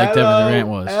great player like Kevin Durant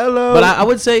was. But I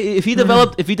would say if he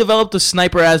developed a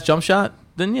sniper ass jump shot,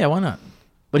 then yeah, why not?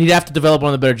 But he'd have to develop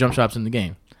one of the better jump shots in the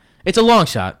game. It's a long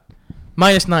shot,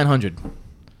 minus 900,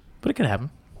 but it could happen.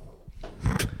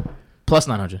 Plus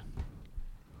 900.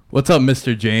 What's up,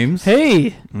 Mr. James?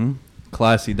 Hey.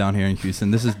 Classy down here in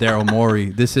Houston. This is Daryl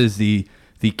Morey. This is the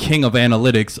king of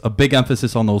analytics. A big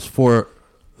emphasis on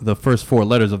the first 4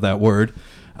 letters of that word.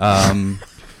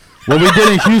 What we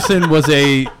did in Houston was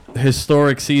a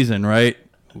historic season, right?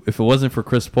 If it wasn't for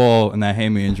Chris Paul and that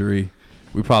hammy injury,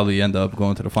 we probably end up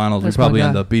going to the finals. That's we probably my guy.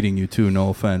 end up beating you too, no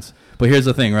offense. But here's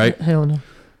the thing, right? Hell no.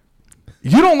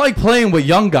 You don't like playing with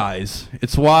young guys.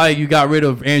 It's why you got rid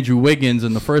of Andrew Wiggins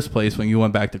in the first place when you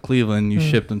went back to Cleveland. You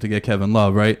shipped him to get Kevin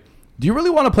Love, right? Do you really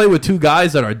want to play with 2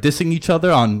 guys that are dissing each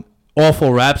other on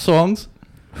awful rap songs?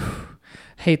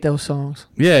 Hate those songs.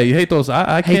 Yeah, you hate those.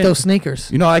 I Hate can't, those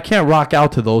sneakers. You know, I can't rock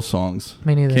out to those songs.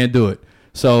 Me neither. Can't do it.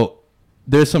 So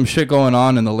there's some shit going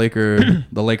on in the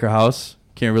Laker house.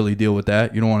 Can't really deal with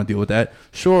that. You don't want to deal with that.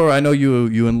 Sure, I know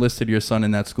you enlisted your son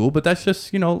in that school, but that's just,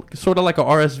 sort of like a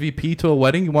RSVP to a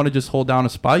wedding. You want to just hold down a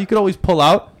spot. You could always pull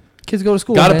out. Kids go to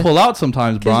school. Got to man. pull out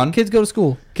sometimes, Bron. Kids go to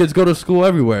school. Kids go to school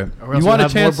everywhere. Or else You want we'll a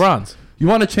have more chance? bronze. You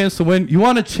want a chance to win? You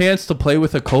want a chance to play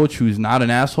with a coach who's not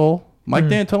an asshole? Mike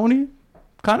D'Antoni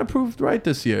kind of proved right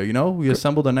this year. We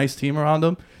assembled a nice team around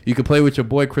him. You could play with your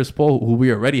boy Chris Paul, who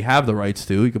we already have the rights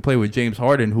to. You could play with James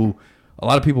Harden, who a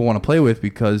lot of people want to play with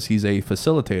because he's a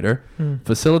facilitator.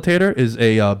 Facilitator is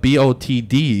a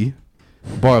BOTD,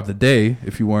 bar of the day,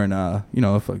 if you weren't,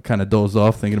 if I kind of dozed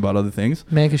off thinking about other things.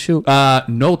 Man can shoot.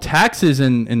 No taxes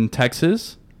in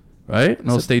Texas. Right?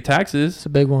 No state taxes. It's a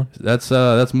big one.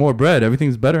 That's more bread.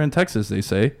 Everything's better in Texas, they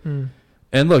say.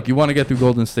 And look, you want to get through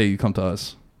Golden State, you come to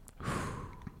us.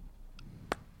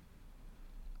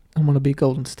 I'm gonna beat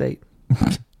Golden State.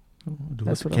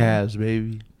 That's what Cavs,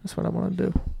 baby. That's what I want to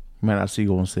do. You might not see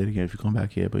Golden State again if you come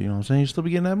back here, but you know what I'm saying? You still be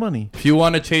getting that money. If you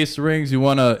want to chase rings, you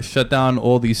want to shut down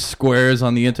all these squares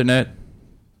on the internet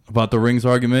about the rings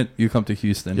argument, you come to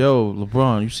Houston. Yo,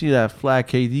 LeBron, you see that flat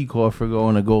KD call for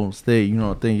going to Golden State? You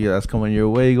don't think that's coming your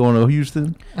way going to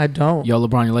Houston? I don't. Yo,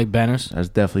 LeBron, you like banners? That's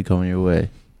definitely coming your way.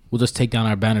 We'll just take down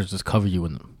our banners, just cover you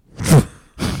in them.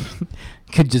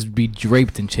 Could just be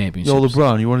draped in championships. Yo,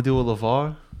 LeBron, you want to deal with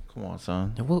LeVar? Come on,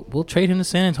 son. Yeah, we'll trade him to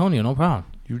San Antonio, no problem.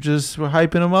 You just were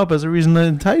hyping him up as a reason to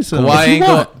entice him.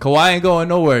 Kawhi ain't going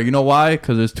nowhere. You know why?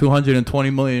 Because there's 220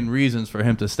 million reasons for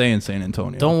him to stay in San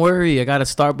Antonio. Don't worry, I got a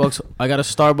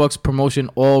Starbucks promotion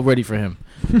all ready for him.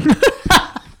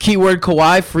 Keyword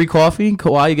Kawhi, free coffee.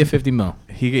 Kawhi, you get $50 million.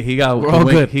 He got We're all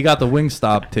good. He got the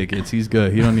Wingstop tickets. He's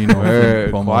good. He don't need no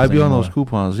Word. promos Kawhi be on anymore. those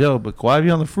coupons, yo. But Kawhi be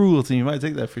on the frugal team. You might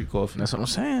take that free coffee. That's what I'm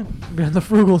saying. Be on the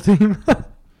frugal team.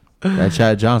 That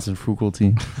Chad Johnson frugal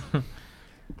team.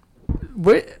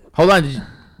 Wait, Hold on.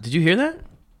 Did you hear that?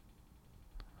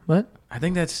 what? I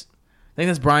think that's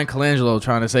Brian Colangelo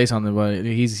trying to say something, but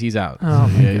he's out. Oh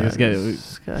my Yeah, God, let's get it.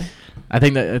 this guy. I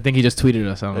think he just tweeted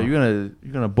us. I don't Are know.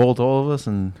 you gonna bolt all of us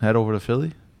and head over to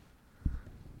Philly?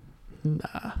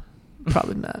 Nah,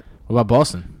 probably not. What about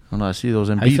Boston? Oh no, I see those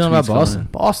Embiid How you feeling tweets about coming Boston? in.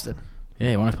 Boston,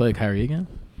 Yeah, you want to play Kyrie again?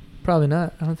 probably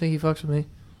not. I don't think he fucks with me.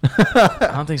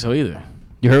 I don't think so either.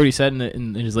 You heard what he said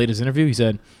in his latest interview? He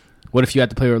said, "What if you had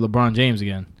to play with LeBron James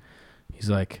again?" He's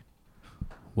like,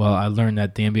 "Well, I learned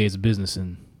that the NBA is a business,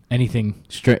 and anything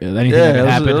that Yeah, can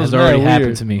happen that was has already mad happened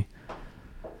weird. to me."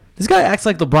 This guy acts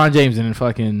like LeBron James and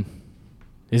fucking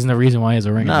isn't the reason why he has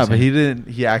a ring. Nah, in his but hand. he didn't.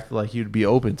 He acted like he'd be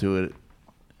open to it.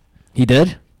 He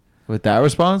did. With that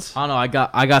response, I don't know.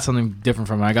 I got something different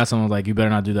from him. I got something like, "You better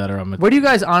not do that," or I'm. Where do you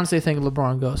guys honestly think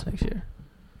LeBron goes next year?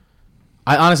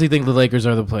 I honestly think the Lakers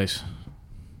are the place.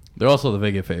 They're also the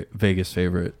Vegas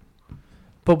favorite.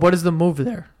 But what is the move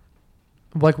there?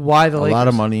 Like, why the a Lakers? lot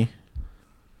of money.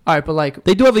 All right, but like,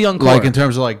 They do have a young core. Like in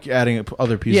terms of like adding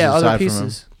other pieces. yeah, aside other from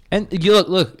pieces. And you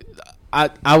look.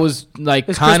 I was like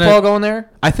Is Chris kind Paul of. going there?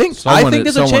 I think Someone there's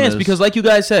is- a chance is. because, like you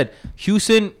guys said,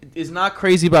 Houston is not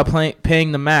crazy about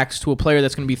paying the max to a player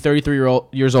that's going to be 33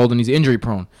 years old and he's injury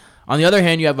prone. On the other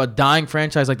hand, you have a dying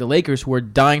franchise like the Lakers who are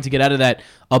dying to get out of that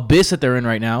abyss that they're in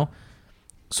right now.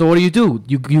 So what do?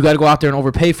 You got to go out there and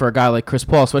overpay for a guy like Chris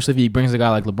Paul, especially if he brings a guy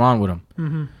like LeBron with him.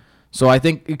 Mm-hmm. So I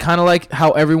think kind of like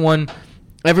how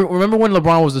remember when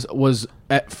LeBron was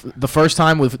at the first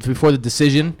time before the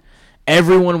decision,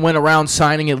 everyone went around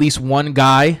signing at least one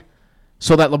guy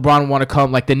so that LeBron would want to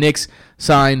come. Like the Knicks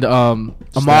signed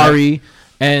Amari,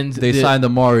 and They signed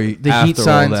Amari the Heat after all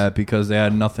signed- that because they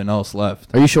had nothing else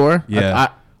left. Are you sure? Yeah.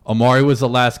 Amari was the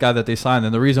last guy that they signed,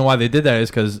 and the reason why they did that is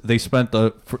because they spent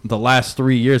the last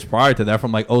 3 years prior to that,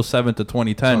 from like 07 to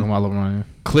 2010, Talking about LeBron, yeah.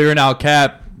 clearing out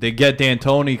cap. They get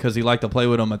D'Antoni because he liked to play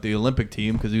with him at the Olympic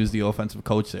team because he was the offensive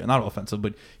coach there. Not offensive,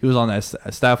 but he was on that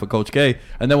staff with Coach K.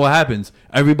 And then what happens?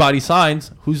 Everybody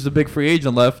signs. Who's the big free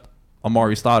agent left?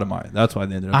 Amari Stoudemire. That's why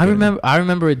they ended up getting him. I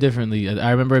remember it differently. I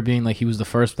remember it being like he was the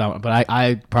first, but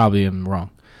I probably am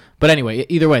wrong. But anyway,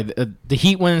 either way, the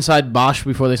Heat went inside Bosch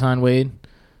before they signed Wade.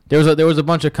 There was a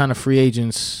bunch of kind of free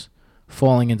agents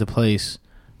falling into place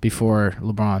before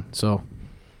LeBron. So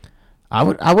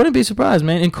I wouldn't be surprised,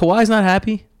 man. And Kawhi's not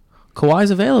happy.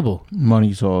 Kawhi's available.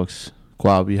 money talks.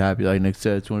 Kawhi will be happy, like Nick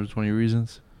said, 220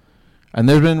 reasons. And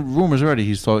there's been rumors already.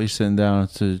 He's sitting down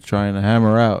to trying to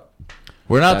hammer out.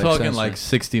 We're not That talking extension. like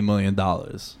 $60 million.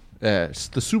 Yeah, it's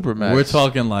the super max. We're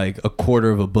talking like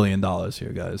 $250 million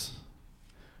here, guys.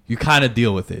 You kind of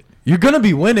deal with it. You're going to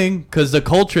be winning because the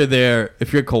culture there,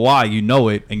 if you're Kawhi, you know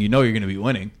it, and you know you're going to be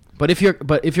winning. But if you're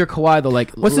Kawhi, though,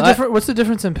 like What's the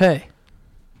difference in pay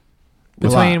A lot.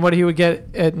 between what he would get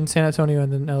in San Antonio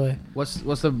and then LA? What's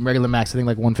the regular max? I think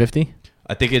like 150.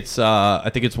 I think it's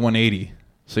 180.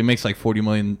 So he makes like $40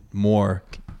 million more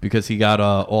because he got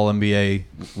All NBA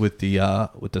with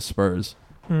the Spurs.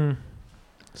 Hmm.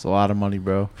 It's a lot of money,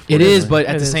 bro. It is, but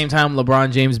at It the is. same time,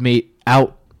 LeBron James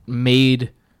outmade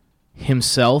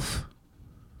himself.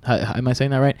 Am I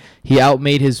saying that right? He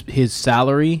outmade his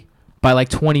salary by like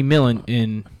 20 million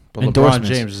in But endorsements.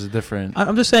 LeBron James is a different.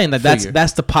 I'm just saying that figure.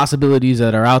 that's the possibilities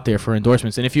that are out there for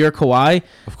endorsements. And if you're Kawhi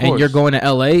Of and you're course. going to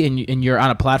LA and you're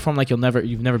on a platform like you've never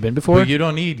been before, But you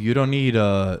don't need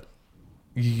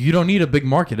a big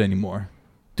market anymore.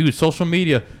 Dude, social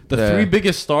media, the Yeah. 3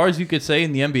 biggest stars you could say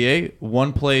in the NBA,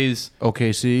 one plays,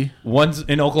 OKC. one's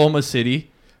in Oklahoma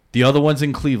City, the other one's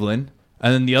in Cleveland,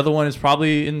 and then the other one is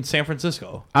probably in San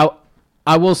Francisco.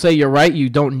 I will say you're right. You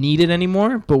don't need it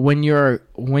anymore. But when you're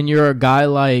a guy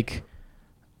like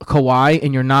Kawhi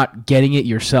and you're not getting it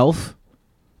yourself,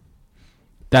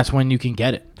 that's when you can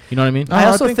get it. You know what I mean? I I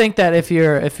also think- think that if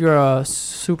you're a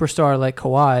superstar like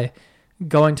Kawhi,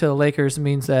 going to the Lakers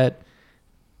means that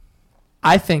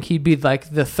I think he'd be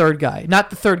like the third guy, not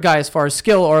the third guy as far as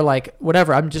skill or like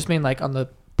whatever. I'm just mean like on the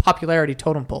popularity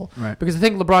totem pole, Right. because I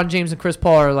think LeBron James and Chris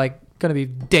Paul are like going to be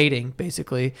dating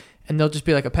basically, and they'll just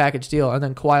be like a package deal, and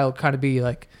then Kawhi will kind of be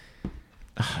like,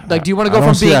 do you want to go I from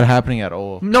don't see being that happening at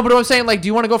all. No, but what I'm saying, like, do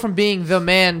you want to go from being the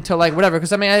man to like whatever?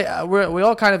 Because I mean, we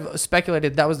all kind of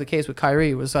speculated that was the case with Kyrie.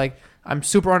 It was like, I'm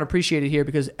super unappreciated here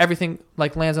because everything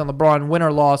like lands on LeBron, win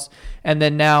or loss, and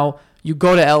then now you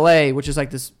go to LA, which is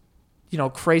like this,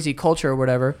 crazy culture or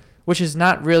whatever, which is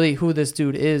not really who this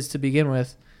dude is to begin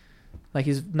with. Like,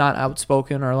 he's not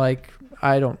outspoken or like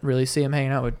I don't really see him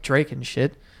hanging out with Drake and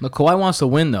shit. Look, Kawhi wants to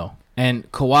win though, and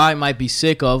Kawhi might be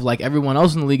sick of, like everyone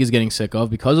else in the league is getting sick of,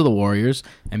 because of the Warriors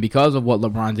and because of what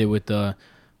LeBron did with the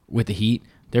Heat.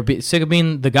 They're sick of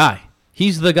being the guy.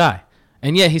 He's the guy,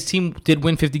 and yeah, his team did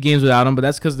win 50 games without him, but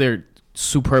that's because they're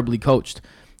superbly coached.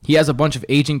 He has a bunch of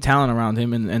aging talent around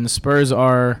him, and the Spurs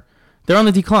they're on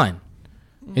the decline.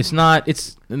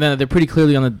 They're pretty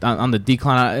clearly on the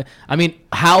decline. I mean,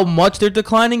 how much they're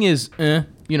declining is,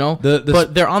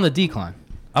 but they're on the decline.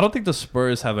 I don't think the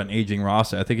Spurs have an aging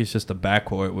roster. I think it's just a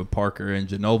backcourt with Parker and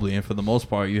Ginobili, and for the most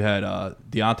part, you had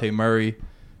Dejounte Murray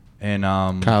and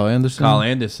Kyle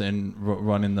Anderson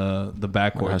running the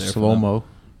backcourt. Slow-mo.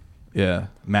 Yeah,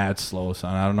 mad slow,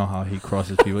 son. I don't know how he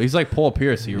crosses people. He's like Paul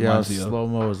Pierce. He reminds me of.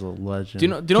 Slow-mo is a legend. Do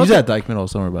you know He's at Dykeman all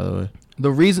summer, by the way.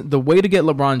 The way to get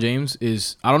LeBron James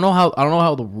is, I don't know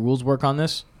how the rules work on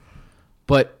this,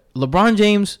 but LeBron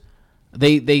James,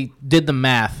 they did the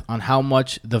math on how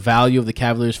much the value of the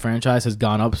Cavaliers franchise has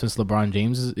gone up since LeBron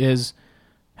James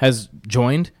has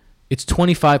joined. It's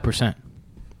 25%.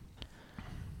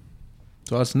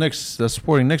 So that's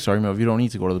supporting Knicks argument if you don't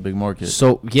need to go to the big market.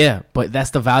 So yeah, but that's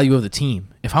the value of the team.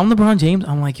 If I'm LeBron James,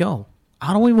 I'm like, yo,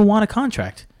 I don't even want a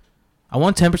contract. I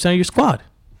want 10% of your squad.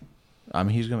 I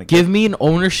mean, he's gonna give me an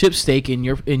ownership stake in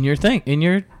your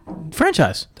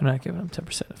franchise. They're not giving him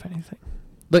 10% of anything.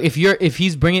 Look, if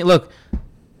he's bringing,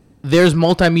 there's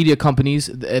multimedia companies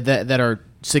that are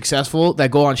successful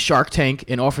that go on Shark Tank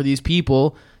and offer these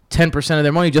people 10% of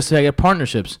their money just to get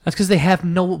partnerships. That's because they have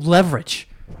no leverage.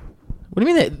 What do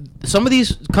you mean? Some of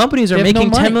these companies are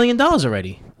making $10 million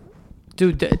already.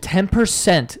 Dude,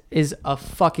 10% is a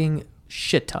fucking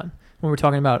shit ton when we're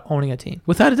talking about owning a team.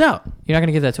 Without a doubt. You're not going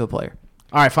to give that to a player.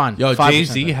 All right, fine. Yo, 5%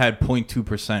 Jay-Z had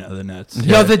 0.2% of the Nets.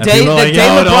 Yo, the And day people are like,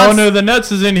 LeBron, the owner of the Nets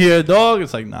is in here, dog.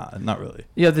 It's like, nah, not really.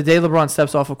 Yeah, the day LeBron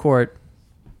steps off a court,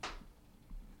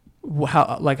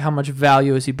 how much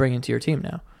value is he bringing to your team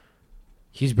now?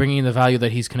 He's bringing the value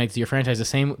that he's connected to your franchise the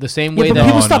same Yeah, way but that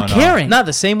people stop caring. Not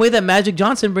the same way that Magic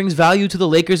Johnson brings value to the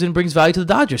Lakers and brings value to the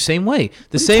Dodgers. Same way.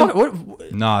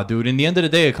 Nah, dude. In the end of the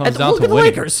day, it comes down look to at the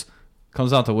winning. Lakers.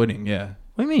 Comes down to winning. Yeah.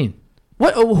 What do you mean?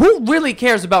 Who really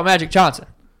cares about Magic Johnson?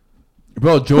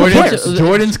 Bro, cares?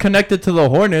 Jordan's connected to the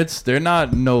Hornets. They're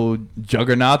not no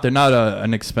juggernaut. They're not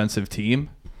an expensive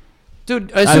team.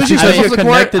 Dude, as soon as you I mean, step off the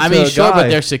court, connected I to mean, a sure, guy. but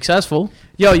they're successful.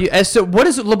 so what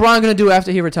is LeBron going to do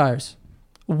after he retires?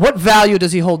 What value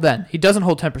does he hold then? He doesn't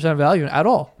hold 10% of value at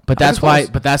all. But that's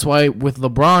why with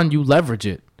LeBron you leverage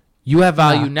it. You have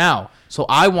value now. So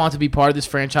I want to be part of this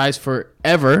franchise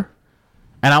forever,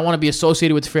 and I want to be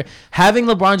associated with having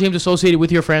LeBron James associated with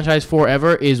your franchise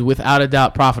forever is without a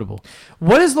doubt profitable.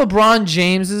 What is LeBron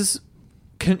James's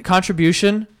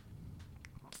contribution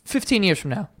 15 years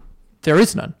from now? There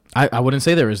is none. I wouldn't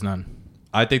say there is none.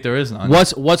 I think there is none.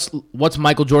 What's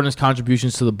Michael Jordan's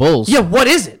contributions to the Bulls? Yeah, what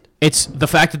is it? It's the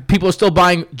fact that people are still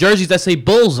buying jerseys that say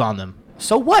Bulls on them.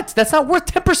 So what? That's not worth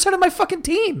 10% of my fucking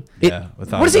team. Yeah,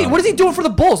 without What is he doing for the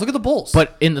Bulls? Look at the Bulls.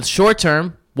 But in the short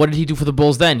term, what did he do for the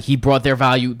Bulls then? He brought their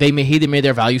value. They made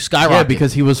their value skyrocket. Yeah,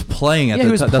 because he was playing at Yeah, the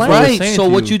he was time. That's playing. what I was Right. saying So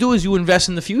to what you do is you invest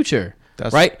in the future.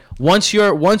 That's right. Once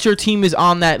your team is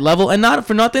on that level, and not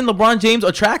for nothing, LeBron James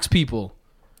attracts people.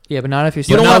 yeah, but not if you're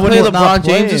You don't not want to when play he's not LeBron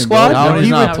James' playing, squad. bro. No, When he's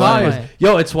he not retires. playing.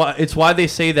 Yo, it's why they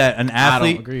say that an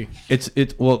athlete. agree.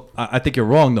 Well, I think you're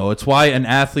wrong though. It's why an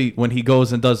athlete, when he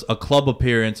goes and does a club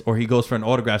appearance or he goes for an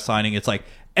autograph signing, it's like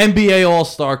NBA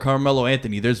All-Star Carmelo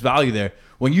Anthony. There's value there.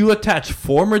 When you attach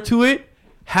former to it,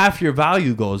 half your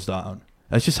value goes down.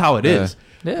 That's just how it is.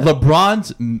 Yeah.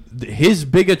 LeBron's his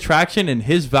big attraction and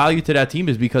his value to that team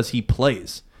is because he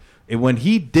plays. And when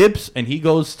he dips and he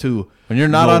goes to When you're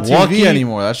not on TV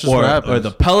anymore, that's just what happens. Or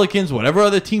the Pelicans, whatever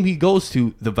other team he goes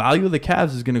to, the value of the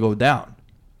Cavs is going to go down.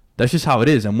 That's just how it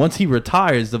is. And once he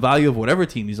retires, the value of whatever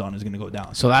team he's on is going to go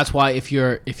down. So that's why if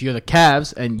you're the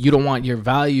Cavs and you don't want your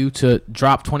value to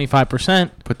drop 25%,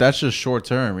 But that's just short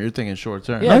term. You're thinking short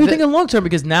term. you're thinking long term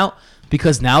because now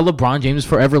LeBron James is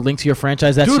forever linked to your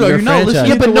franchise. That's Dude, your are you not franchise.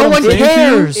 listening Yeah, but to no what one I'm saying to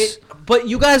you? cares. But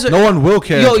you guys are No one will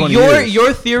care. Yo, in 20 your years.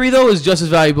 your theory though is just as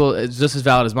valuable, it's just as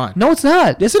valid as mine. No, it's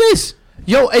not. Yes, it is.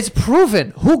 Yo, it's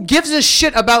proven. Who gives a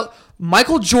shit about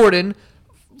Michael Jordan,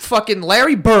 fucking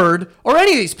Larry Bird, or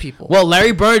any of these people? Well,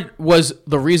 Larry Bird was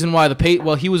the reason why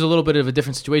he was a little bit of a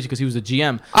different situation because he was a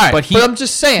GM. All right, but I'm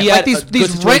just saying, he like had these a good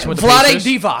these situation with the Vlade Pacers.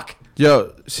 Divac,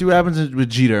 Yo, see what happens with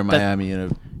Jeter in Miami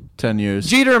in 10 years.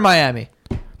 Jeter in Miami.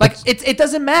 Like it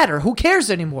doesn't matter. Who cares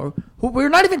anymore? We're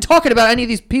not even talking about any of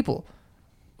these people.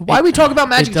 Why are we talking about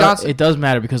Magic Johnson? It does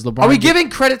matter because LeBron. Are we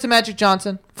giving credit to Magic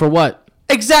Johnson? for what?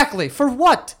 Exactly. For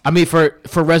what? I mean, for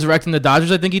resurrecting the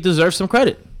Dodgers, I think he deserves some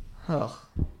credit. Oh.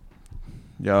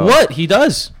 Yo. What? He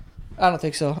does. I don't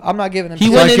think so. I'm not giving him. He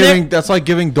It's went like in there- giving, that's like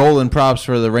giving Dolan props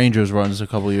for the Rangers runs a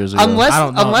couple years ago. unless I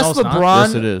don't know. unless No, it's not. LeBron.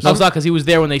 Yes, it is. No, it's not because he was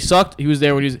there when they sucked. He was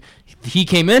there when he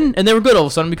came in and they were good all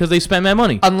of a sudden because they spent mad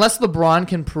money. Unless LeBron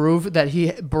can prove that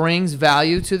he brings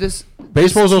value to this.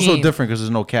 Baseball is this also team, different because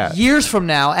there's no cap. Years from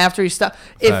now, after he stops,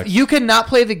 if Facts. you cannot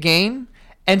play the game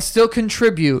and still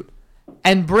contribute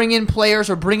and bring in players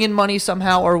or bring in money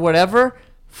somehow or whatever,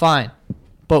 fine.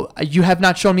 But you have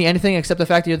not shown me anything except the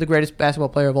fact that you're the greatest basketball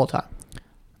player of all time.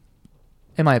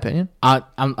 In my opinion.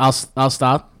 I'll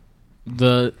stop.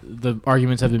 The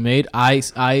arguments have been made.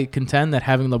 I contend that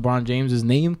having LeBron James'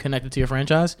 name connected to your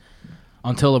franchise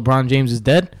until LeBron James is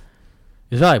dead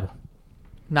is valuable.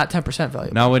 Not 10%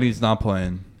 valuable. Now when he's not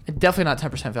playing, Definitely not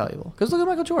 10% valuable. Because look at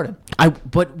Michael Jordan.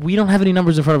 But we don't have any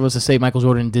numbers in front of us to say Michael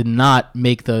Jordan did not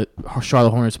make the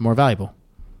Charlotte Hornets more valuable.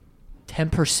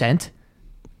 10%?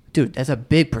 Dude, that's a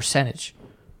big percentage.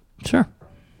 Sure.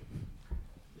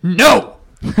 No!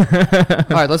 All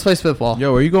right, let's play spitball.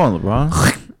 Yo, where you going, LeBron?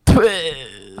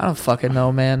 I don't fucking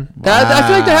know, man. I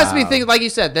feel like there has to be things, like you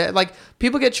said, that, like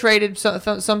people get traded,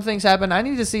 some things happen. I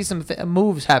need to see some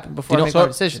moves happen before I make my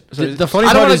decision. The funny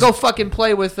I don't part want is to go fucking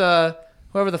play with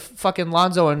whoever the fucking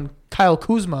Lonzo and Kyle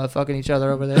Kuzma fucking each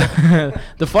other over there.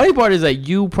 the funny part is that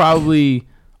you probably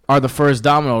are the first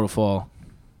domino to fall.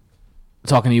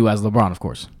 Talking to you as LeBron, of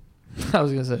course. I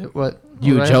was gonna say what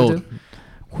You, what do I have to Joe. do?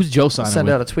 Who's Joe signing Send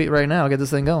with? out a tweet right now. Get this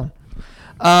thing going.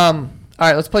 All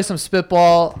right, let's play some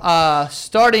spitball.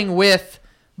 Starting with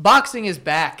boxing is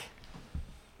back.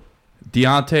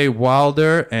 Deontay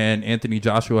Wilder and Anthony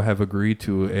Joshua have agreed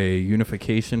to a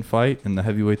unification fight in the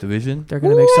heavyweight division. They're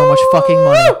gonna make so much fucking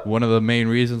money. One of the main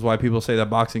reasons why people say that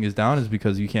boxing is down is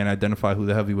because you can't identify who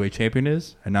the heavyweight champion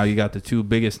is. And now you got the two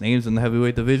biggest names in the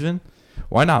heavyweight division.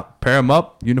 Why not pair them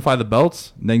up, unify the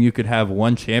belts, and then you could have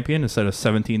one champion instead of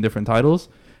 17 different titles,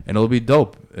 and it'll be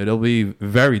dope. It'll be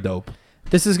very dope.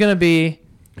 This is gonna be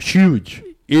Huge.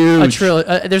 a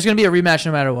trilogy. There's gonna be a rematch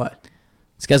no matter what.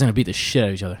 This guy's gonna beat the shit out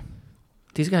of each other.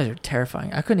 These guys are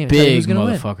terrifying. I couldn't even tell you Big who's gonna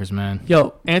win. motherfuckers, man.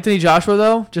 Yo, Anthony Joshua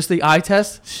though, just the eye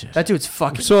test. Shit. That dude's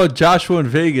fucking. So Joshua in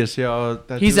Vegas, yo.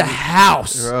 He's a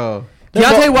house. Bro.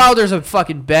 Deontay Wilder's a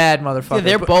fucking bad motherfucker. Yeah,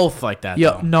 they're but- both like that.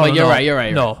 Yo, though. no, But no, you're no. right. You're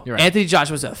right. No, You're right. Anthony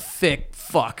Joshua's a thick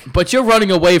fuck. But you're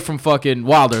running away from fucking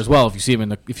Wilder as well if you see him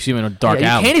in a dark Yeah,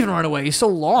 you alley. can't even run away. He's so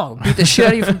long. Beat the shit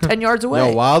out of you from 10 yards away.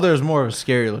 Yo, Wilder's more of a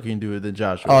scary looking dude than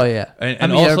Joshua. Oh yeah. And, I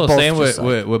mean, they're also both same just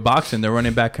with boxing, they're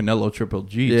running back Canelo Triple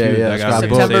G Yeah, too. yeah, That Scott got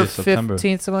Boone. reinstated September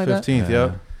 15th, something like that. 15th,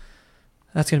 yep.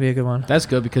 That's gonna be a good one. That's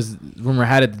good because rumor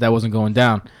had it that wasn't going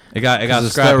down. It got Because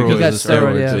of scrapped steroids. because He got of the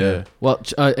steroids, steroids. yeah. Yeah.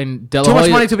 Well, and De La Too much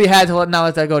Hoya- money to be had to not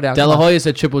let that go down. De Come La on. Hoya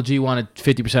said Triple G wanted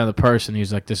 50% of the purse, and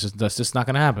he's like, that's just not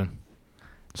gonna happen."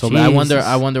 So I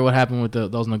Jesus. wonder what happened with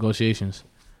those negotiations.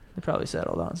 They probably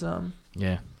settled on some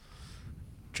Yeah.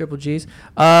 triple G's.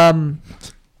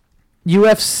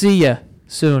 UFC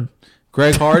soon.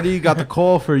 Greg Hardy got the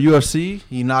call for UFC.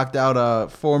 He knocked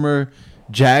out former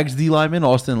Jags D lineman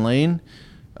Austin Lane.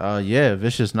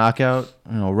 Vicious knockout.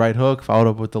 Right hook followed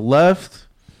up with the left,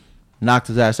 knocked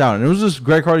his ass out. And it was just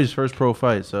Greg Hardy's first pro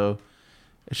fight, so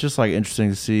it's just like interesting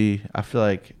to see. I feel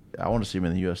like I want to see him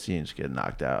in the UFC and just get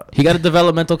knocked out. He got a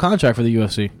developmental contract for the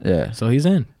UFC, Yeah, so he's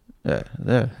in. yeah,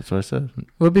 that's what I said. It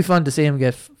would be fun to see him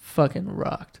get fucking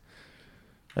rocked.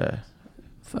 Yeah,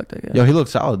 Fuck that guy. yo, he looked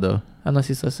solid though. Unless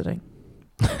he's listening.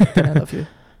 Then I love you.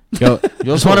 Yo,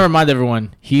 just want to remind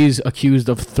everyone, he's accused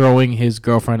of throwing his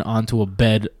girlfriend onto a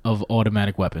bed of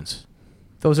automatic weapons.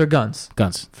 Those are guns.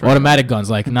 Guns. Automatic guns,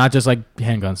 like not just like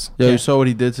handguns. Yo, Yeah. you saw what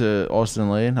he did to Austin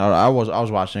Lane? I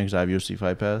was watching because I have UFC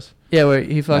Fight Pass. Yeah, where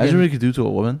he Imagine what fucking. he could do to a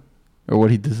woman, or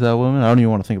what he did to that woman. I don't even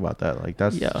want to think about that. Like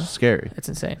that's Yeah. scary. It's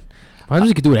insane. Why does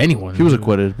he could do it to anyone? He was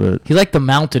acquitted, but He like the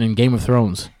mountain in Game of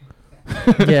Thrones.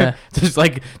 Yeah. Just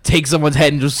like take someone's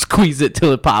head and just squeeze it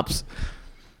till it pops.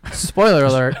 Spoiler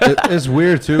alert. it's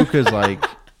weird too because like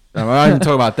I'm not even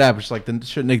talking about that, but just like the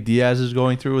shit Nick Diaz is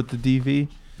going through with the DV,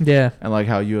 Yeah. and like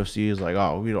how UFC is like,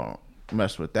 oh, we don't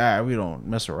mess with that, we don't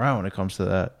mess around when it comes to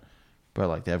that. But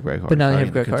like they have Greg Hardy, But now they have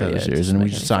fighting Greg the Hardy. Contender Yeah, it series, doesn't and we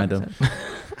make just any signed fucking him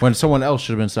sense. when someone else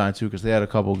should have been signed too because they had a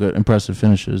couple good impressive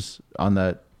finishes on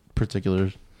that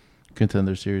particular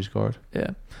Contender Series card.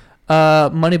 Yeah.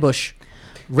 Money Bush.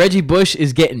 Reggie Bush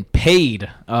is getting paid.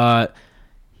 I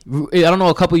don't know,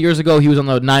 a couple years ago, he was on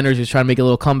the Niners. He was trying to make a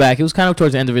little comeback. It was kind of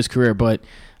towards the end of his career, but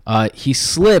he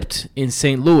slipped in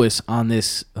St. Louis on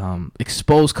this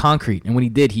exposed concrete. And when he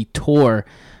did, he tore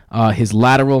his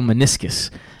lateral meniscus.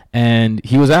 And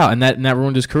he was out, and that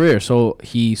ruined his career. So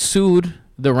he sued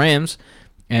the Rams,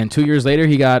 and 2 years later,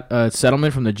 he got a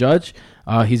settlement from the judge.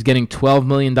 He's getting $12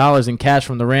 million in cash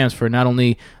from the Rams for not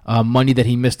only money that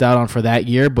he missed out on for that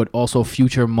year, but also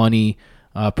future money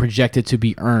projected to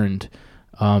be earned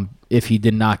if he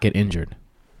did not get injured.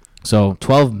 So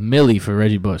 $12 million for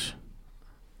Reggie Bush.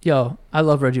 Yo, I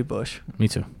love Reggie Bush. Me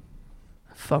too.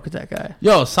 Fuck with that guy.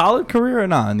 Yo, solid career or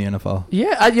not in the NFL?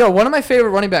 Yeah, one of my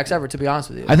favorite running backs ever, to be honest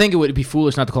with you. I think it would be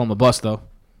foolish not to call him a bust, though.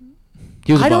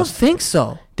 He was a I don't bust. think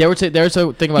so. There was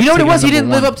a thing about You know what it was? He taking didn't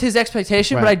live number up to his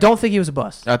expectation, but Right. I don't think he was a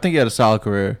bust. I think he had a solid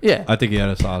career. Yeah. I think he had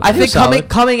a solid I career. think solid.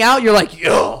 coming out, you're like,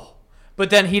 yo.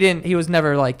 But then he didn't. He was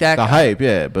never like that The guy. hype,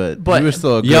 yeah, but he was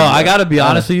still a good Yo, I gotta be guy.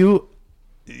 honest with you.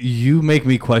 You make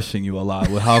me question you a lot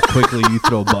with how quickly you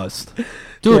throw bust.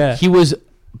 Dude, Yeah. he was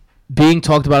being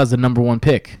talked about as the number 1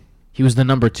 pick. He was the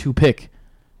number 2 pick.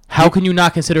 How can you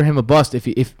not consider him a bust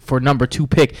if for number 2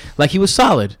 pick? Like, he was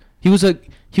solid. He was an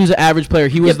average player.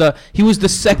 He was the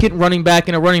second running back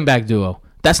in a running back duo.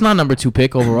 That's not number 2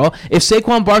 pick overall. If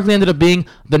Saquon Barkley ended up being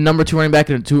the number 2 running back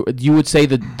in a two, you would say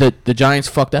that the Giants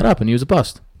fucked that up and he was a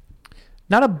bust.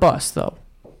 Not a bust, though.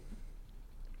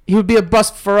 He would be a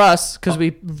bust for us because we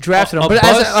drafted him. But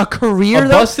bust- as a career, A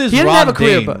though, bust is he didn't Ron have a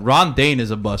career. Dane. But Ron Dane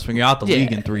is a bust when you're out the Yeah.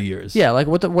 league in 3 years. yeah, like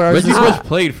what the where is Reggie this? Bush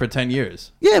played for 10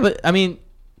 years. Yeah, but I mean,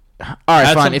 all right,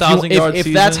 Had fine. some 1,000-yard If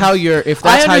that's how seasons. you're, if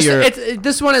I that's how understand. you're,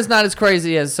 This one is not as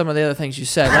crazy as some of the other things you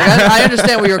said. Like, I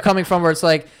understand where you're coming from, where it's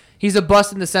like he's a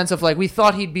bust in the sense of like we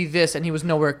thought he'd be this, and he was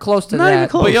nowhere close to Not even that.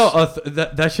 close. But yo,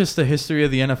 that's just the history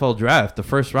of the NFL draft. The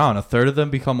first round, a third of them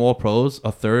become all pros.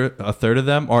 A third of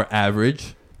them are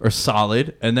average or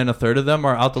solid, and then a third of them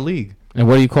are out the league. and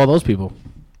what do you call those people?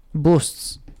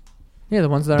 Busts. Yeah, the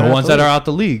ones that The are ones that are out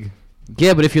the league.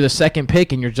 Yeah, but if you're the second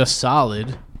pick and you're just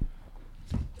solid,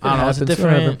 I don't know. It's a happens,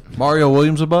 different. Mario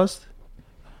Williams a bust?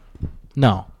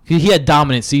 No, he had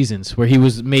dominant seasons where he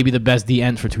was maybe the best D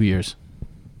end for 2 years.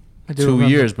 I do 2 remember.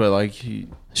 years, but like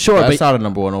Sure, that's but not a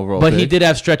number 1 overall. he pick. did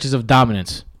have stretches of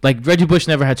dominance. Like Reggie Bush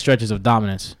never had stretches of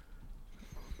dominance.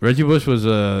 Reggie Bush was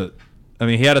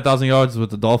he had 1,000 yards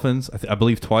with the Dolphins, I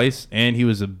believe twice, and he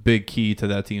was a big key to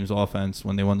that team's offense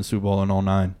when they won the Super Bowl in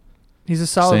 2009. He's a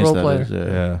solid Saints, role that player. is,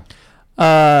 yeah.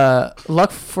 Yeah. Luck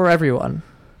for everyone.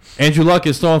 Andrew Luck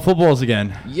is throwing footballs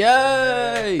again.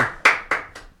 Yay!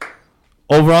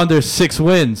 Over under 6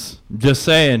 wins. Just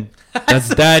saying. That's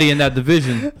daddy in that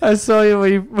division. I saw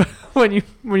you when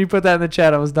you put that in the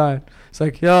chat. I was dying. It's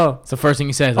like, yo, It's the first thing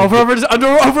he says. Like,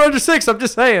 over 6. I'm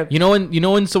just saying. You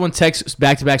know when someone texts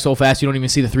back to back so fast you don't even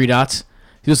see the 3 dots.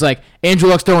 He was like, Andrew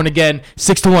Luck's throwing again,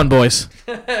 6-1, boys.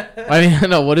 I mean,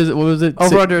 no, what is it? What was it?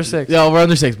 Over under 6. Yeah, over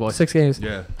under 6, boys. 6 games.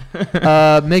 Yeah.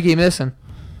 Miggy missing.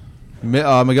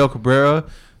 Miguel Cabrera,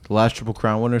 the last Triple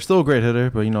Crown winner, still a great hitter,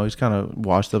 but he's kind of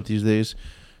washed up these days.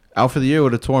 Out for the year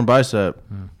with a torn bicep.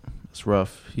 It's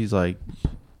rough. He's like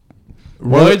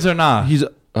Roids or nah? he's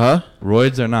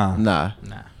Roids or nah? nah.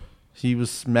 He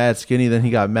was mad skinny, then he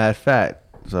got mad fat.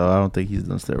 So I don't think he's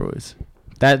done steroids.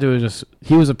 That dude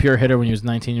he was a pure hitter when he was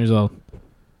 19 years old.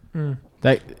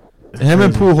 That Him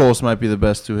and Pujols might be the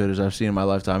best 2 hitters I've seen in my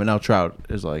lifetime, and now Trout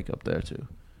is like up there too.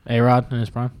 A-Rod in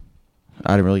his prime.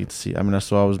 I didn't really get to see. I mean, I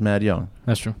saw I was mad young.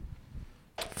 That's true.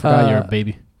 Forgot you're a Uh,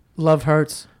 baby. Love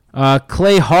hurts.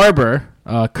 Clay Harbor,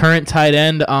 current tight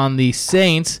end on the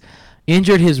Saints,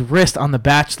 injured his wrist on The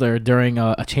Bachelor during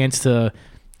a chance to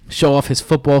show off his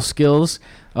football skills.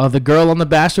 The girl on The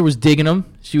Bachelor was digging him.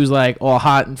 She was like all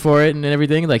hot for it and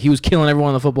everything. Like he was killing everyone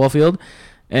on the football field.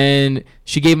 And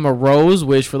she gave him a rose,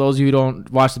 which for those of you who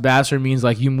don't watch The Bachelor means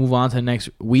like you move on to the next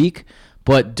week.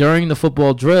 But during the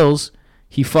football drills,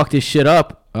 he fucked his shit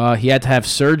up. He had to have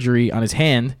surgery on his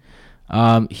hand.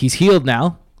 He's healed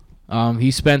now. He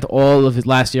spent all of his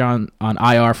last year on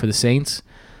IR for the Saints.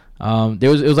 It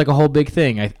was like a whole big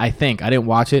thing. I think I didn't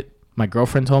watch it. My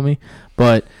girlfriend told me,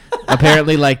 but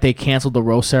apparently like they canceled the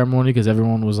rose ceremony because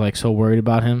everyone was like so worried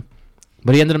about him.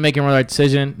 But he ended up making the right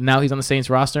decision. Now he's on the Saints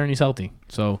roster and he's healthy.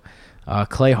 So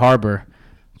Clay Harbor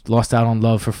lost out on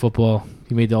love for football.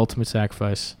 He made the ultimate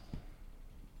sacrifice.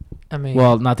 I mean,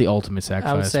 Well, not the ultimate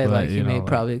sacrifice. I would say but, like he you know, made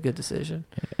probably a good decision.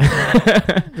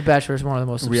 The Bachelor is one of the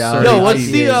most Reality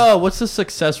absurd. Yo, what's the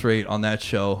success rate on that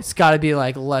show? It's got to be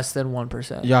like less than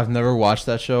 1%. Yeah, I've never watched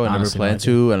that show. I Honestly, never plan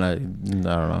to, and I don't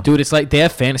know. Dude, it's like they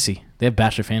have fantasy. They have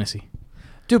Bachelor fantasy.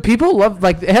 Dude, people love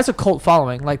like it has a cult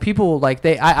following. Like people like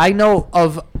I know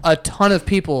of a ton of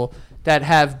people that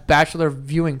have Bachelor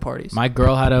viewing parties. My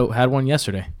girl had one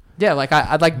yesterday. Yeah, like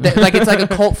I like like it's like a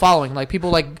cult following. Like people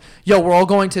like, yo, we're all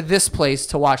going to this place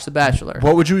to watch The Bachelor.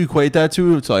 What would you equate that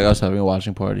to? It's like us having a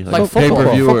watching party, Like football,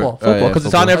 pay-per-view or- football, oh, yeah, Because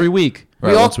it's on football. every week.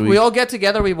 Right, once a we week. all get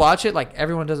together, we watch it. Like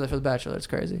everyone does it for The Bachelor. It's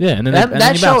crazy. Yeah, and then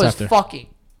that you show bounce is after. fucking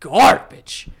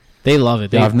garbage. They love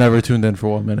it. Yeah, I've never tuned in for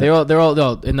 1 minute. They're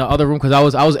all in the other room because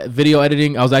I was video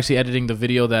editing. I was actually editing the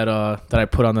video that I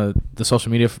put on the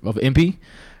social media of Impy.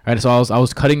 Right, so I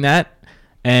was cutting that,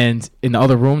 and in the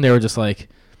other room they were just like,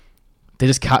 they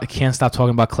just can't stop talking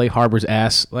about Clay Harbor's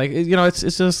ass. Like, you know, it's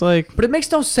just like. But it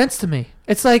makes no sense to me.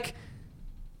 It's like,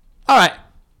 all right,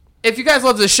 if you guys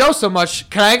love this show so much,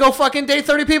 can I go fucking date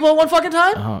 30 people at one fucking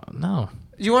time? No.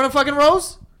 You want a fucking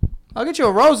rose? I'll get you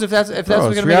a rose if that's what's Bro, gonna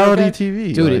it's make reality it okay.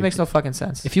 TV, Dude, like- it makes no fucking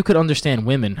sense. If you could understand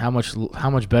women, how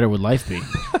much better would life be?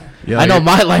 Yo, I know you're-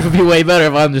 my life would be way better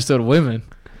if I understood women.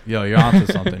 Yo, you're onto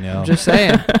something, yo. I'm just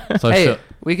saying. So Hey, shit.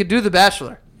 we could do The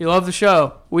Bachelor. You love the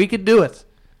show. We could do it.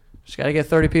 Just gotta get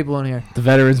 30 people in here. The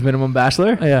Veterans Minimum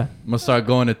Bachelor. Oh, yeah. I'm gonna start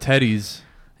going to Teddy's.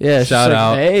 Yeah. it's Shout just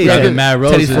out. hey, Grabbing yeah, mad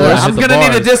Teddy's roses. Flowers. hit I'm the gonna need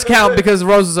a bars. discount because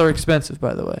roses are expensive,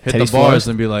 by the way. Hit Teddy's the bars Flowers.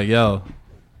 and be like, yo.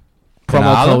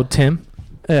 Promo Holla? code Tim.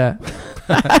 Yeah.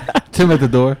 Tim at the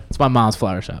door. It's my mom's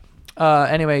flower shop.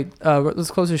 Anyway,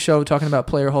 let's close the show talking about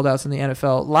player holdouts in the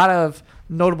NFL. A lot of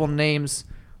notable names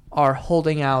are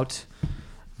holding out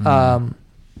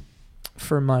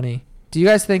for money. Do you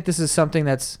guys think this is something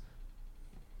that's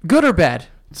good or bad?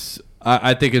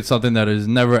 I think it's something that is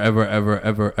never, ever, ever,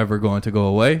 ever, ever going to go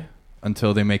away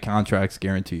until they make contracts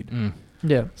guaranteed.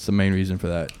 Yeah. It's the main reason for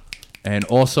that. And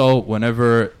also,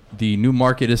 whenever the new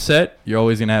market is set, you're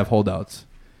always going to have holdouts.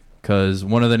 Because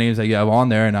one of the names that you have on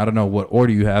there, and I don't know what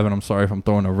order you have, and I'm sorry if I'm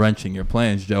throwing a wrench in your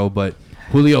plans, Joe, but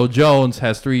Julio Jones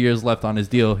has 3 years left on his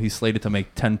deal. He's slated to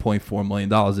make $10.4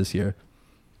 million this year.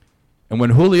 And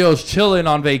when Julio's chilling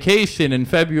on vacation in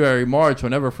February, March,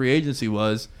 whenever free agency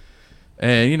was,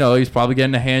 and, you know, he's probably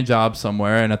getting a hand job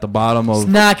somewhere, and at the bottom of... He's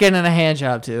not getting a hand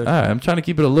job, dude. All right, I'm trying to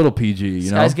keep it a little PG, you This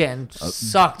know? guy's getting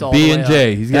sucked all the B way and up.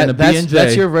 J. He's getting a B and J.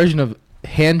 That's your version of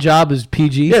hand job is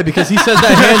PG. Yeah, because he says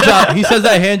that hand job. He says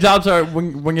that hand jobs are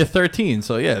when you're 13.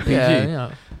 So yeah, PG. Yeah, you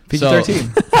know.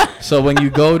 PG-13. So when you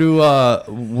go to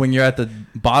when you're at the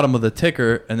bottom of the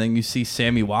ticker, and then you see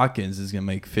Sammy Watkins is gonna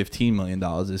make $15 million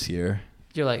this year,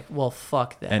 You're like, well,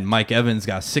 fuck that. and Mike Evans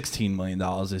got $16 million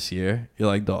this year. You're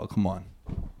like, dog, come on,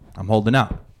 I'm holding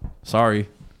out. Sorry,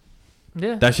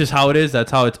 yeah. that's just how it is.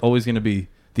 That's how it's always gonna be.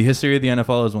 The history of the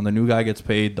NFL is when the new guy gets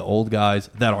paid, the old guys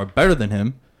that are better than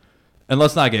him. And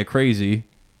let's not get crazy.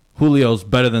 Julio's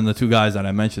better than the two guys that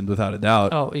I mentioned, without a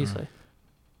doubt. Oh, easily.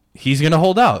 He's going to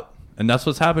hold out. And that's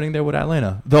what's happening there with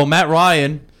Atlanta. Though Matt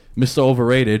Ryan, Mr.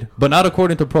 Overrated, but not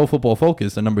according to Pro Football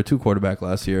Focus, the number 2 quarterback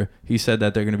last year, he said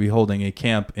that they're going to be holding a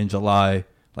camp in July,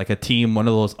 like a team, one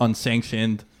of those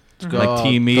unsanctioned like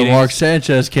team meetings. The Mark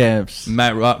Sanchez camps.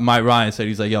 Matt Ryan said,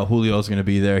 he's like, yo, Julio's going to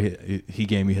be there. He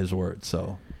gave me his word.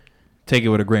 So take it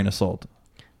with a grain of salt.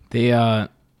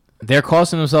 They're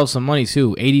costing themselves some money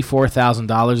too.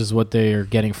 $84,000 is what they're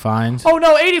getting fined. Oh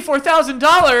no,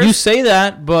 $84,000. You say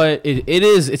that, but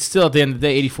it's still at the end of the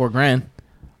day $84,000.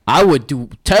 I would do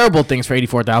terrible things for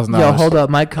 $84,000. Yo, hold up.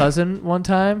 My cousin one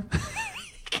time,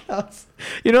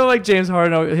 you know, like James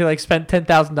Harden, he like spent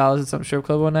 $10,000 at some strip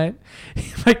club one night.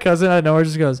 My cousin out of nowhere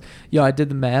just goes, "Yo, I did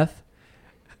the math.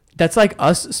 That's like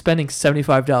us spending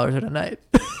 $75 at a night."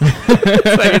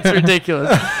 It's ridiculous.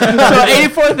 So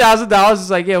 $84,000 is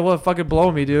like, yeah, well, fucking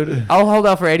blow me, dude. I'll hold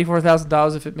out for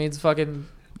 $84,000 if it means fucking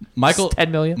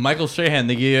 $10 million. Michael Strahan,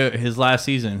 the year his last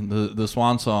season, the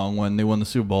Swan Song when they won the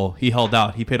Super Bowl, he held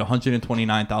out. He paid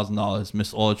 $129,000,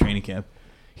 missed all the training camp.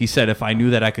 He said, if I knew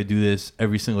that I could do this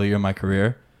every single year of my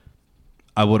career,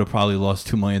 I would have probably lost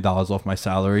 $2 million off my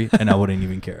salary, and I wouldn't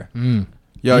even care. Yo,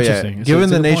 yeah. Interesting. It's Given a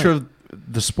the good nature point. of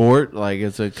the sport, like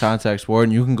it's a contact sport,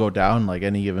 and you can go down like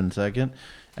any given second.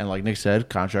 And like Nick said,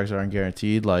 contracts aren't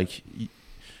guaranteed. Like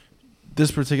this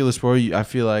particular sport, I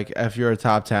feel like if you're a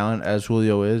top talent, as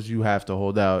Julio is, you have to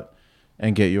hold out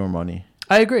and get your money.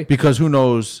 I agree. Because who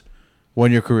knows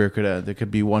when your career could end? It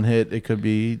could be one hit. It could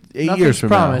be 8 Nothing's years from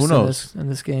now. promised Who knows? in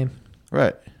this game?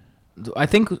 Right. I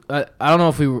think I don't know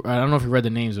if we read the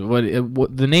names, but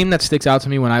the name that sticks out to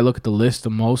me when I look at the list the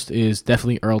most is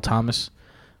definitely Earl Thomas.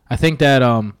 I think that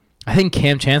I think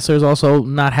Cam Chancellor is also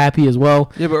not happy as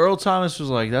well. Yeah, but Earl Thomas was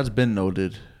like, that's been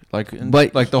noted.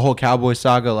 But- like the whole Cowboy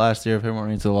saga last year of him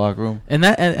running to the locker room. And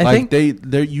I Like think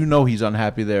they you know he's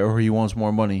unhappy there, or he wants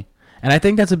more money. And I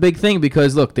think that's a big thing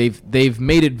because look, they've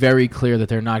made it very clear that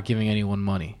they're not giving anyone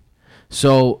money.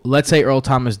 So let's say Earl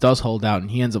Thomas does hold out and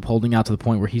he ends up holding out to the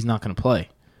point where he's not going to play.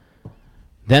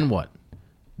 Then what?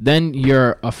 Then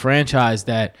you're a franchise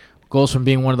that goes from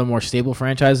being one of the more stable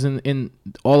franchises in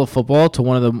all of football to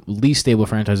one of the least stable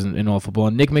franchises in all of football.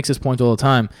 And Nick makes this point all the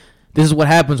time. This is what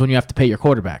happens when you have to pay your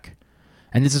quarterback.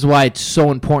 And this is why it's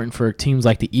so important for teams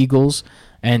like the Eagles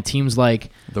and teams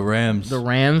like The Rams. the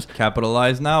Rams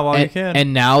Capitalize now while you can.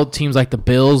 and now teams like the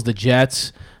Bills, the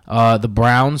Jets, the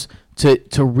Browns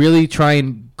to really try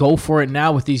and go for it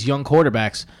now with these young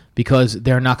quarterbacks because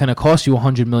they're not going to cost you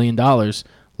 $100 million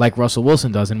like Russell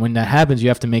Wilson does. And when that happens, you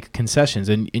have to make concessions.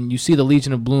 And you see the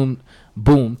Legion of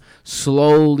Boom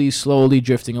slowly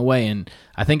drifting away. And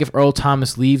I think if Earl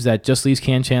Thomas leaves, that just leaves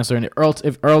Cam Chancellor. And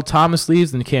if Earl Thomas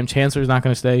leaves, then Cam Chancellor is not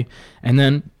going to stay. And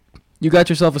then you got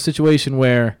yourself a situation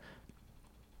where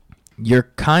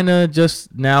you're kind of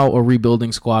just now a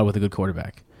rebuilding squad with a good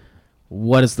quarterback.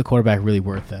 What is the quarterback really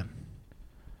worth then?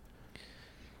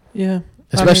 Yeah.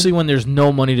 Especially when there's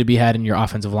no money to be had in your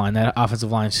offensive line. That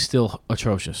offensive line is still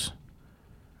atrocious.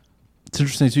 It's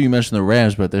interesting, too, you mentioned the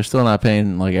Rams, but they're still not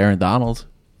paying, like, Aaron Donald.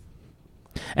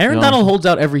 Aaron Donald holds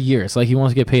out every year. It's like he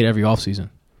wants to get paid every offseason.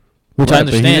 Which I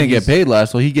understand. But he didn't get paid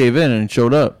last, so he gave in and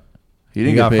showed up. He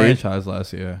didn't get paid. Franchised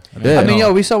last year. Yeah. I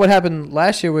mean, we saw what happened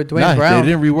last year with Dwayne Brown.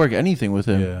 They didn't rework anything with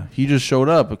him. Yeah. He just showed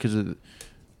up because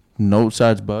no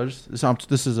sides budged.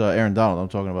 This is Aaron Donald I'm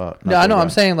talking about. Yeah, I know. I'm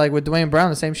saying like with Dwayne Brown,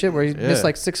 the same shit where he missed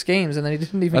like 6 games and then he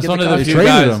didn't even That's get one the of the contract. few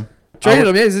traded guys. him. Traded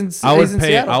him. Yeah, he's in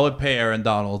Seattle. I would pay Aaron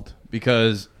Donald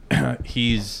because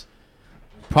he's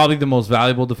probably the most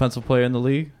valuable defensive player in the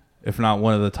league, if not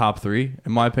one of the top 3,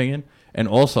 in my opinion. And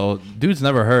also, dude's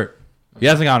never hurt. He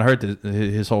hasn't gotten hurt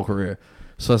his whole career.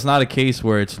 So it's not a case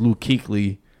where it's Luke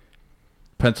Kuechly,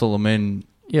 pencil him in.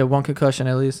 Yeah, 1 concussion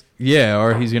at least. Yeah,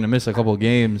 or he's going to miss a couple of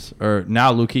games. Or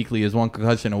now Luke Kuechly is 1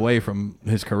 concussion away from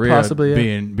his career Possibly,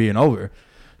 yeah. being over.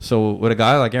 So with a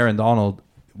guy like Aaron Donald,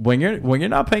 when you're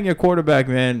not paying your quarterback,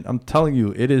 man, I'm telling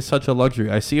you, it is such a luxury.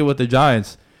 I see it with the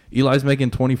Giants. Eli's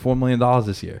making $24 million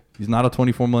this year. He's not a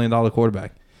 $24 million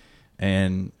quarterback.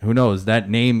 And who knows, that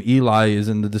name Eli is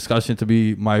in the discussion to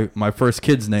be my first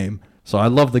kid's name. So I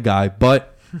love the guy,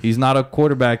 but he's not a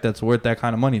quarterback that's worth that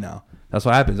kind of money now. That's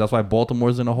what happens. That's why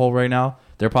Baltimore's in a hole right now.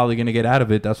 They're probably going to get out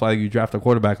of it. That's why you draft a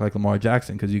quarterback like Lamar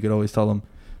Jackson, because you could always tell them,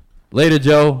 later,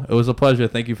 Joe, it was a pleasure.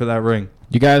 Thank you for that ring.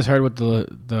 You guys heard what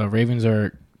the Ravens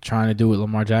are trying to do with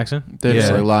Lamar Jackson? They're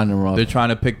just like lining him up. They're trying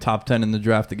to pick top 10 in the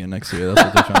draft again next year. That's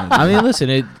what they're trying to do. I mean,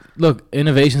 listen, look,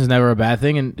 innovation is never a bad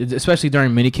thing, and especially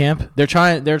during minicamp, they're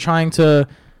trying to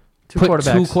put 2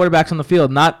 quarterbacks on the field,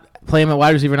 not play him at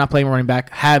wide receiver, not play him at running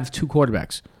back, have 2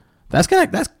 quarterbacks. That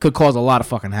could cause a lot of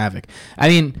fucking havoc. I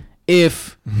mean,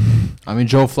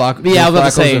 Joe Flacco. Yeah, I was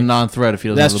about to Flacco's say, a non-threat if he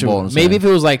doesn't have the ball in his Maybe hand. if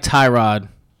it was like Tyrod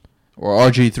or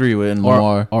RG3 and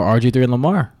Lamar. or RG3 and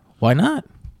Lamar. Why not?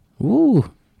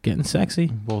 Ooh, getting sexy.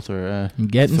 Both are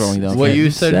Getting throwing down. What you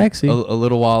getting said sexy. a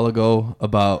little while ago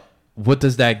about what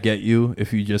does that get you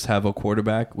if you just have a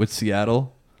quarterback with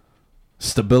Seattle?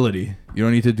 Stability. You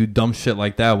don't need to do dumb shit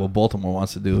like that, what Baltimore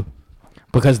wants to do.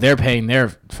 Because they're paying their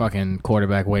fucking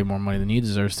quarterback way more money than he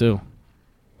deserves too.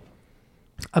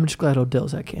 I'm just glad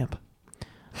Odell's at camp.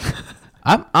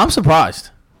 I'm surprised.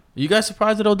 Are you guys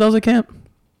surprised that Odell's at camp?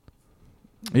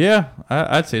 Yeah,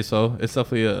 I'd say so. It's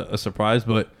definitely a surprise,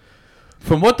 but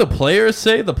from what the players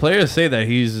say that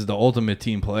he's the ultimate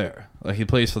team player. Like, he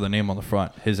plays for the name on the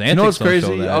front. His antics You know what's don't show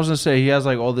crazy? that. I was gonna say he has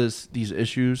like all these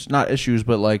issues, not issues,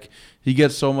 but like he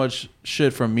gets so much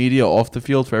shit from media off the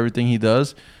field for everything he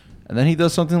does, and then he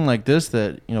does something like this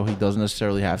that he doesn't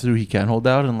necessarily have to do. He can hold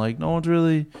out, and like no one's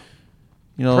really,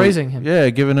 praising him.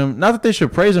 Yeah, giving him. Not that they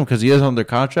should praise him because he is under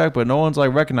contract, but no one's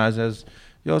like recognized as,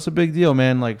 it's a big deal,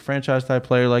 man. Like franchise type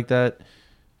player like that,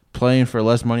 playing for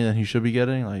less money than he should be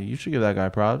getting. Like you should give that guy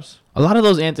props. A lot of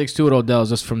those antics too at Odell is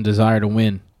just from desire to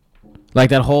win. Like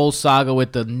that whole saga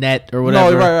with the net or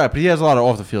whatever. No, right. But he has a lot of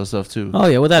off the field stuff too. Oh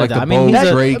yeah, without Like a doubt. the I mean, Bo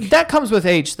he's Drake. That comes with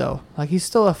age, though. Like, he's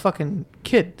still a fucking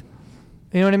kid.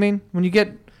 You know what I mean? When you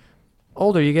get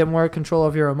older, you get more control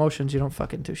of your emotions. You don't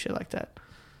fucking do shit like that.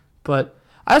 But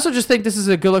I also just think this is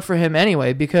a good look for him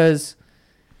anyway, because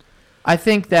I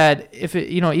think that if it,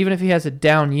 even if he has a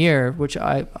down year, which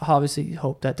I obviously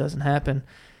hope that doesn't happen,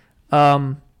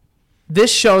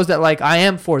 this shows that, like, I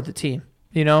am for the team.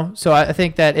 So I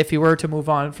think that if he were to move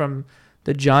on from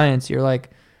the Giants, you're like,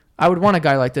 I would want a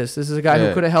guy like this. This is a guy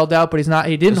who could have held out, but he's not.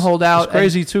 He didn't hold out. It's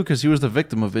crazy too because he was the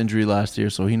victim of injury last year,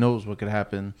 so he knows what could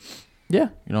happen. Yeah,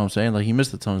 you know what I'm saying? Like he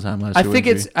missed a ton of time last year.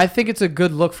 I think it's a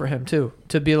good look for him too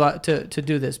to be to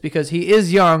do this because he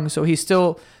is young, so he's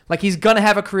still like he's gonna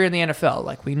have a career in the NFL.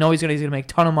 Like we know he's gonna make a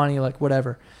ton of money, like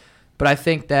whatever. But I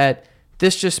think that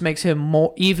this just makes him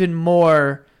even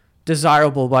more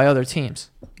desirable by other teams.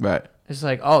 Right. It's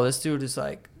like, oh, this dude is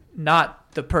like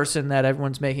not the person that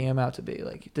everyone's making him out to be.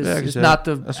 Like this is not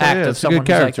the act of someone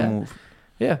who's like that. Move.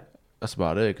 Yeah, that's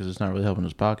about it because it's not really helping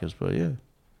his pockets. But yeah,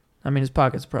 I mean his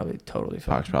pocket's probably totally fat.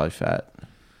 Pocket's probably fat.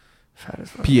 Fat as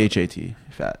fuck. PHAT.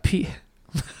 Fat.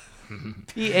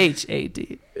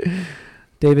 PHAT.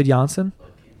 David Janssen.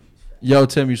 Yo,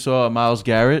 Tim, you saw Myles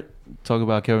Garrett talk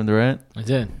about Kevin Durant? I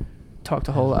did. Talked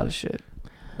a whole lot of shit.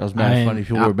 That was mad I- funny.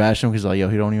 People were bashing him because like, yo,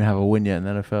 he don't even have a win yet in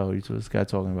the NFL. What's this guy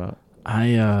talking about?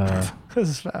 This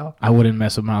is foul. I wouldn't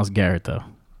mess with Myles Garrett though.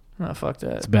 No, fuck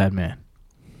that. It's a bad man.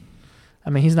 I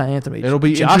mean, he's not Anthony. It'll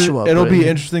be Joshua. it'll but be he-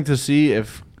 interesting to see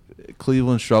if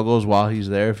Cleveland struggles while he's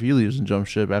there. If he leaves and jump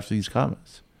ship after these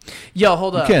comments, Yo,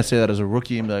 hold you up. can't say that as a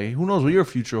rookie and be like, who knows what your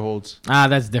future holds.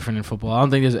 That's different in football. I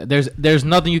don't think there's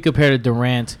nothing you compare to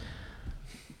Durant.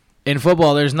 In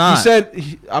football, there's not. He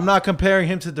said, I'm not comparing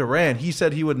him to Durant. He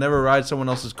said he would never ride someone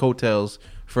else's coattails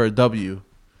for a W.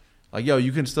 Like, yo,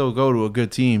 you can still go to a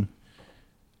good team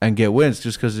and get wins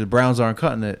just because the Browns aren't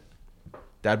cutting it.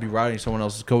 That'd be riding someone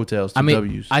else's coattails to I mean,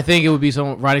 W's. I think it would be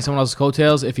riding someone else's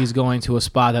coattails if he's going to a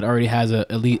spot that already has an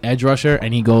elite edge rusher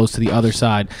and he goes to the other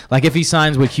side. Like if he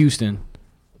signs with Houston,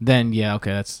 then yeah,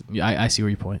 okay, I see where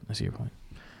your point. I see your point.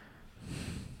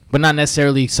 But not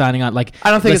necessarily signing on like.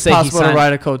 I don't think let's it's say he possible to signed-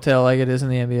 ride a coattail like it is in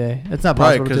the NBA. It's not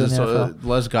right, possible to do in because the it's NFL.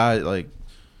 less guys, like,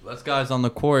 Less guys on the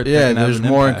court. yeah, that can have there's an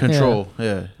more in impact. control.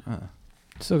 Yeah.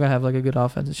 Still gonna have like a good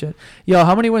offense and shit. Yo,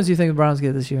 how many wins do you think the Browns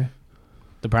get this year?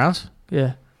 The Browns?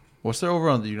 Yeah. What's their over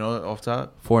on? Do you know it off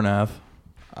top? 4.5.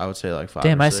 I would say like 5.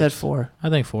 Damn, or I 6. said 4. I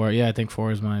think 4. Yeah, I think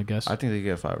 4 is my guess. I think they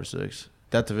get 5 or 6.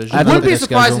 That division. I I think wouldn't be their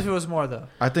surprised schedule- if it was more though.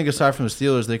 I think aside from the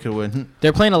Steelers, they could win.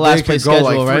 They're playing a They last could place go, like,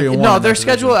 schedule, right? 3-1. No, in their that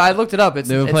schedule. division. I looked it up. It's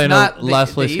They've been it's playing not a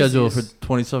last place schedule for easiest.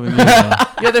 27 years now.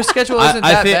 Yeah, their schedule isn't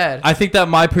that think, bad. I think that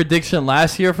my prediction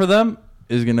last year for them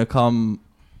is going to come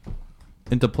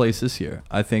into place this year.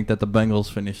 I think that the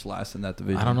Bengals finish last in that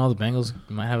division. I don't know. The Bengals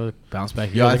might have a bounce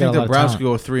back. Yeah, I think the Browns could could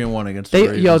go 3-1 against They- the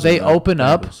Ravens. yo, they and the open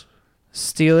up. Bengals.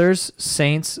 Steelers,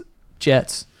 Saints,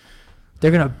 Jets.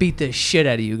 They're gonna beat the shit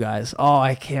out of you guys. Oh,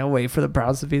 I can't wait for the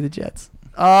Browns to beat the Jets.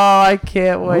 Oh, I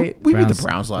can't wait. We beat the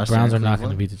Browns last The Browns year are in not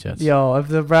going to Cleveland. beat the Jets. Yo, if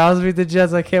the Browns beat the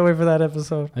Jets, I can't wait for that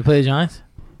episode. They play the Giants?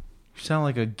 You sound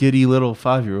like a giddy little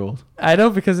 5-year-old. I know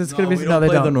because it's gonna be we no, don't they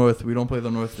play the don't. North. We don't play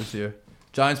the North this year.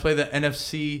 Giants play the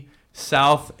NFC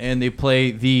South and they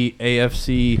play the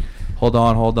AFC. Hold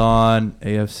on.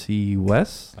 AFC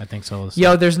West. I think so.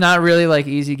 Yo, there's not really like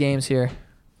easy games here.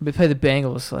 We played the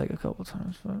Bengals like a couple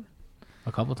times, but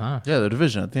a couple times. Yeah, the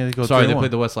division. I think they go Sorry, 3-1. they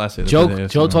played the West last year. They Joe played the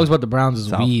AFC talks North. about the Browns as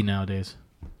South. we nowadays.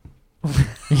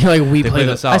 You're like we They play play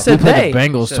the the South. I said we play they. the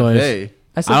Bengals Said twice. they.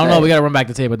 I said I don't know. they. We got to run back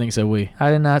the tape. I think it said we.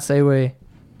 I did not say we.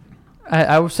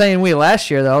 I was saying we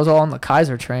last year though. I was all on the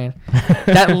Kaiser train.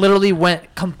 That literally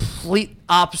went complete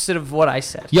opposite of what I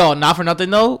said. Yo, not for nothing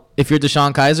though. If you're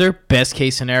Deshaun Kaiser, best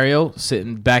case scenario,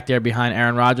 sitting back there behind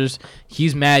Aaron Rodgers,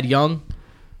 he's mad young.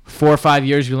 4 or 5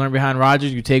 years you learn behind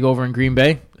Rodgers, you take over in Green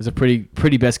Bay. Is a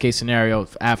pretty best case scenario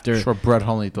after. Sure, Brett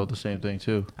Hundley thought the same thing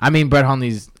too. I mean, I don't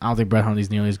think Brett Hundley's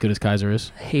nearly as good as Kaiser is.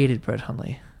 Hated Brett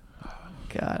Hundley.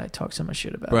 God, I talk so much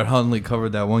shit about Brett him. Hundley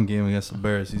covered that one game against the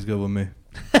Bears. He's good with me.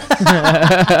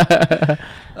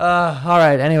 All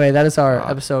right. Anyway, that is our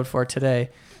episode for today.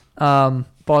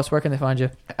 Boss, where can they find you?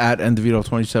 At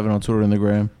NDeVito27 on Twitter and the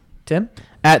gram. Tim?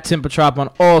 At Tim Petrop on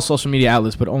all social media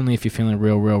outlets, but only if you're feeling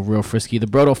real frisky. The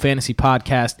Broto Fantasy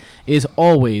Podcast is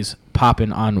always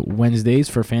popping on Wednesdays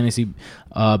for fantasy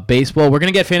baseball. We're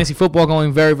going to get fantasy football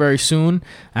going very, very soon.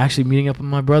 Actually meeting up with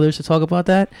my brothers to talk about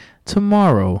that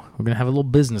tomorrow. We're going to have a little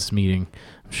business meeting.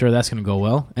 I'm sure that's going to go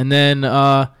well. And then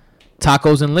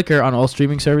tacos and liquor on all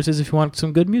streaming services if you want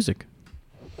some good music.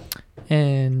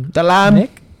 And The Lamb.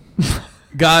 Nick?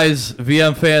 Guys,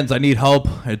 VM fans, I need help.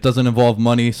 It doesn't involve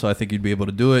money, so I think you'd be able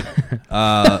to do it.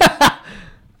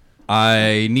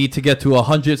 I need to get to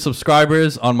 100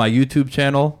 subscribers on my YouTube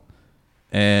channel,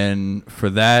 and for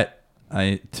that,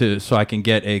 so I can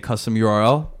get a custom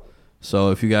URL.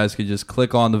 So if you guys could just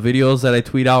click on the videos that I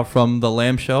tweet out from the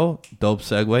Lamb Show, dope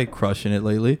segue, crushing it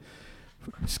lately.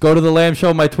 Just go to the Lamb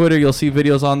Show, my Twitter. You'll see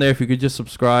videos on there. If you could just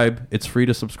subscribe, it's free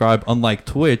to subscribe. Unlike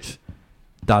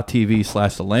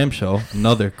Twitch.tv/The Lamb Show,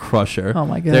 another crusher. Oh,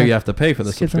 my God. There you have to pay for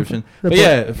the Skip subscription. the But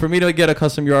yeah, for me to get a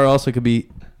custom URL so it could be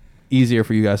easier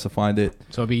for you guys to find it.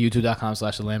 So it'll be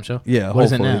youtube.com/The Lamb Show? Yeah, What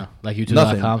is it hopefully. now? Like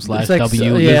youtube.com/W? It's like,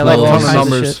 W. yeah, like all loads of kinds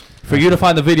of numbers. shit. For you to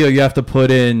find the video, you have to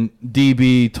put in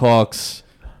DB Talks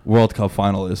World Cup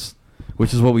finalists,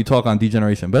 which is what we talk on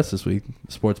Degeneration Bets this week,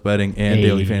 sports betting and Hey.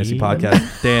 daily fantasy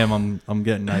podcast. Damn, I'm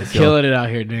getting nice. yo. Killing it out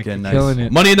here, Nick. Getting nice. Killing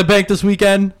it. Money in the Bank this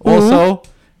weekend. Also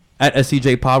at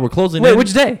SCJ Pod, we're closing Wait, in.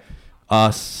 which day?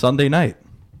 Sunday night.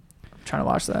 I'm trying to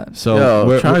watch that. So Yo,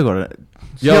 we're trying to go to.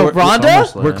 Yo, we're-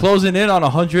 Rhonda? We're closing in on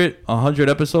 100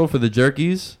 episode for the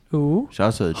Jerkies. Ooh, Shout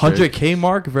out to the 100K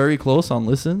mark, very close on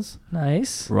listens.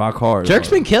 nice. Rock hard. Jerk's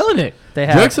been killing it. They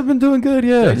have. Jerks have been doing good,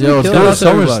 yeah. Yo, Shout still out to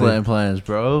SummerSlam plans,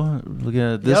 bro. Looking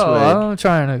at it this Yo, way. I'm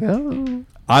trying to go.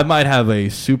 I might have a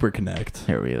super connect.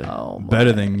 Here we go. Oh,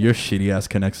 Better than your shitty ass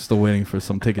connect. Still waiting for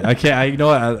some tickets. I can't. You know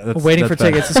what? That's, waiting that's for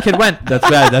bad. tickets. This kid went. That's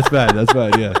bad. That's bad. That's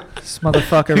bad. Yeah. This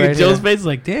motherfucker right Joe's here. face is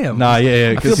like, damn. Nah.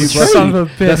 Yeah. I feel Because betrayed. Son of a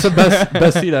bitch. that's the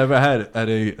best seat I ever had at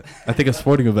I think a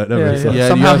sporting event ever. Yeah, so. yeah. Yeah,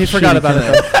 Somehow you he have forgot shitty about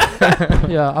it though.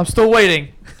 Yeah, I'm still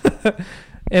waiting.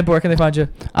 And where can they find you?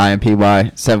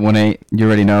 IMPY718. You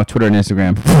already know. Twitter and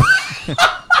Instagram.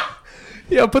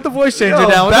 Yo, put the voice changer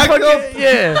down. What back the fuck? up.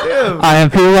 Yeah.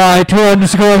 IMPY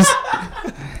 2_.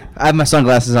 I have my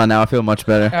sunglasses on now. I feel much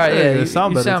better. All right. Yeah. you You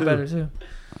sound sound better, better too.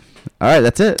 All right,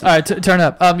 that's it. All right, turn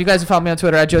up. You guys can follow me on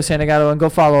Twitter at Joe Santagato and go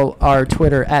follow our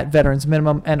Twitter at Veterans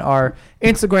Minimum and our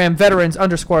Instagram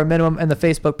Veterans_Minimum and the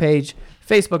Facebook page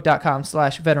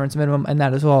Facebook.com/Veterans Minimum, and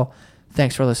that is all.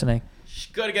 Thanks for listening.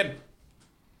 Good again.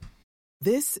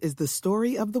 This is the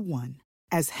story of the one.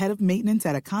 As head of maintenance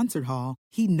at a concert hall,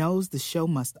 he knows the show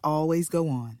must always go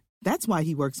on. That's why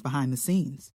he works behind the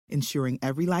scenes, ensuring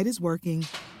every light is working,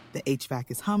 the HVAC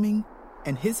is humming,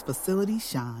 and his facility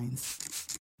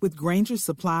shines. With Grainger's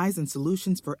supplies and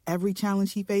solutions for every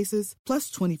challenge he faces,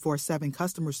 plus 24/7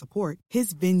 customer support,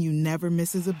 his venue never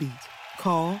misses a beat.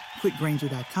 Call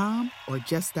quickgrainger.com or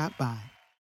just stop by.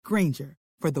 Grainger,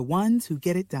 for the ones who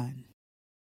get it done.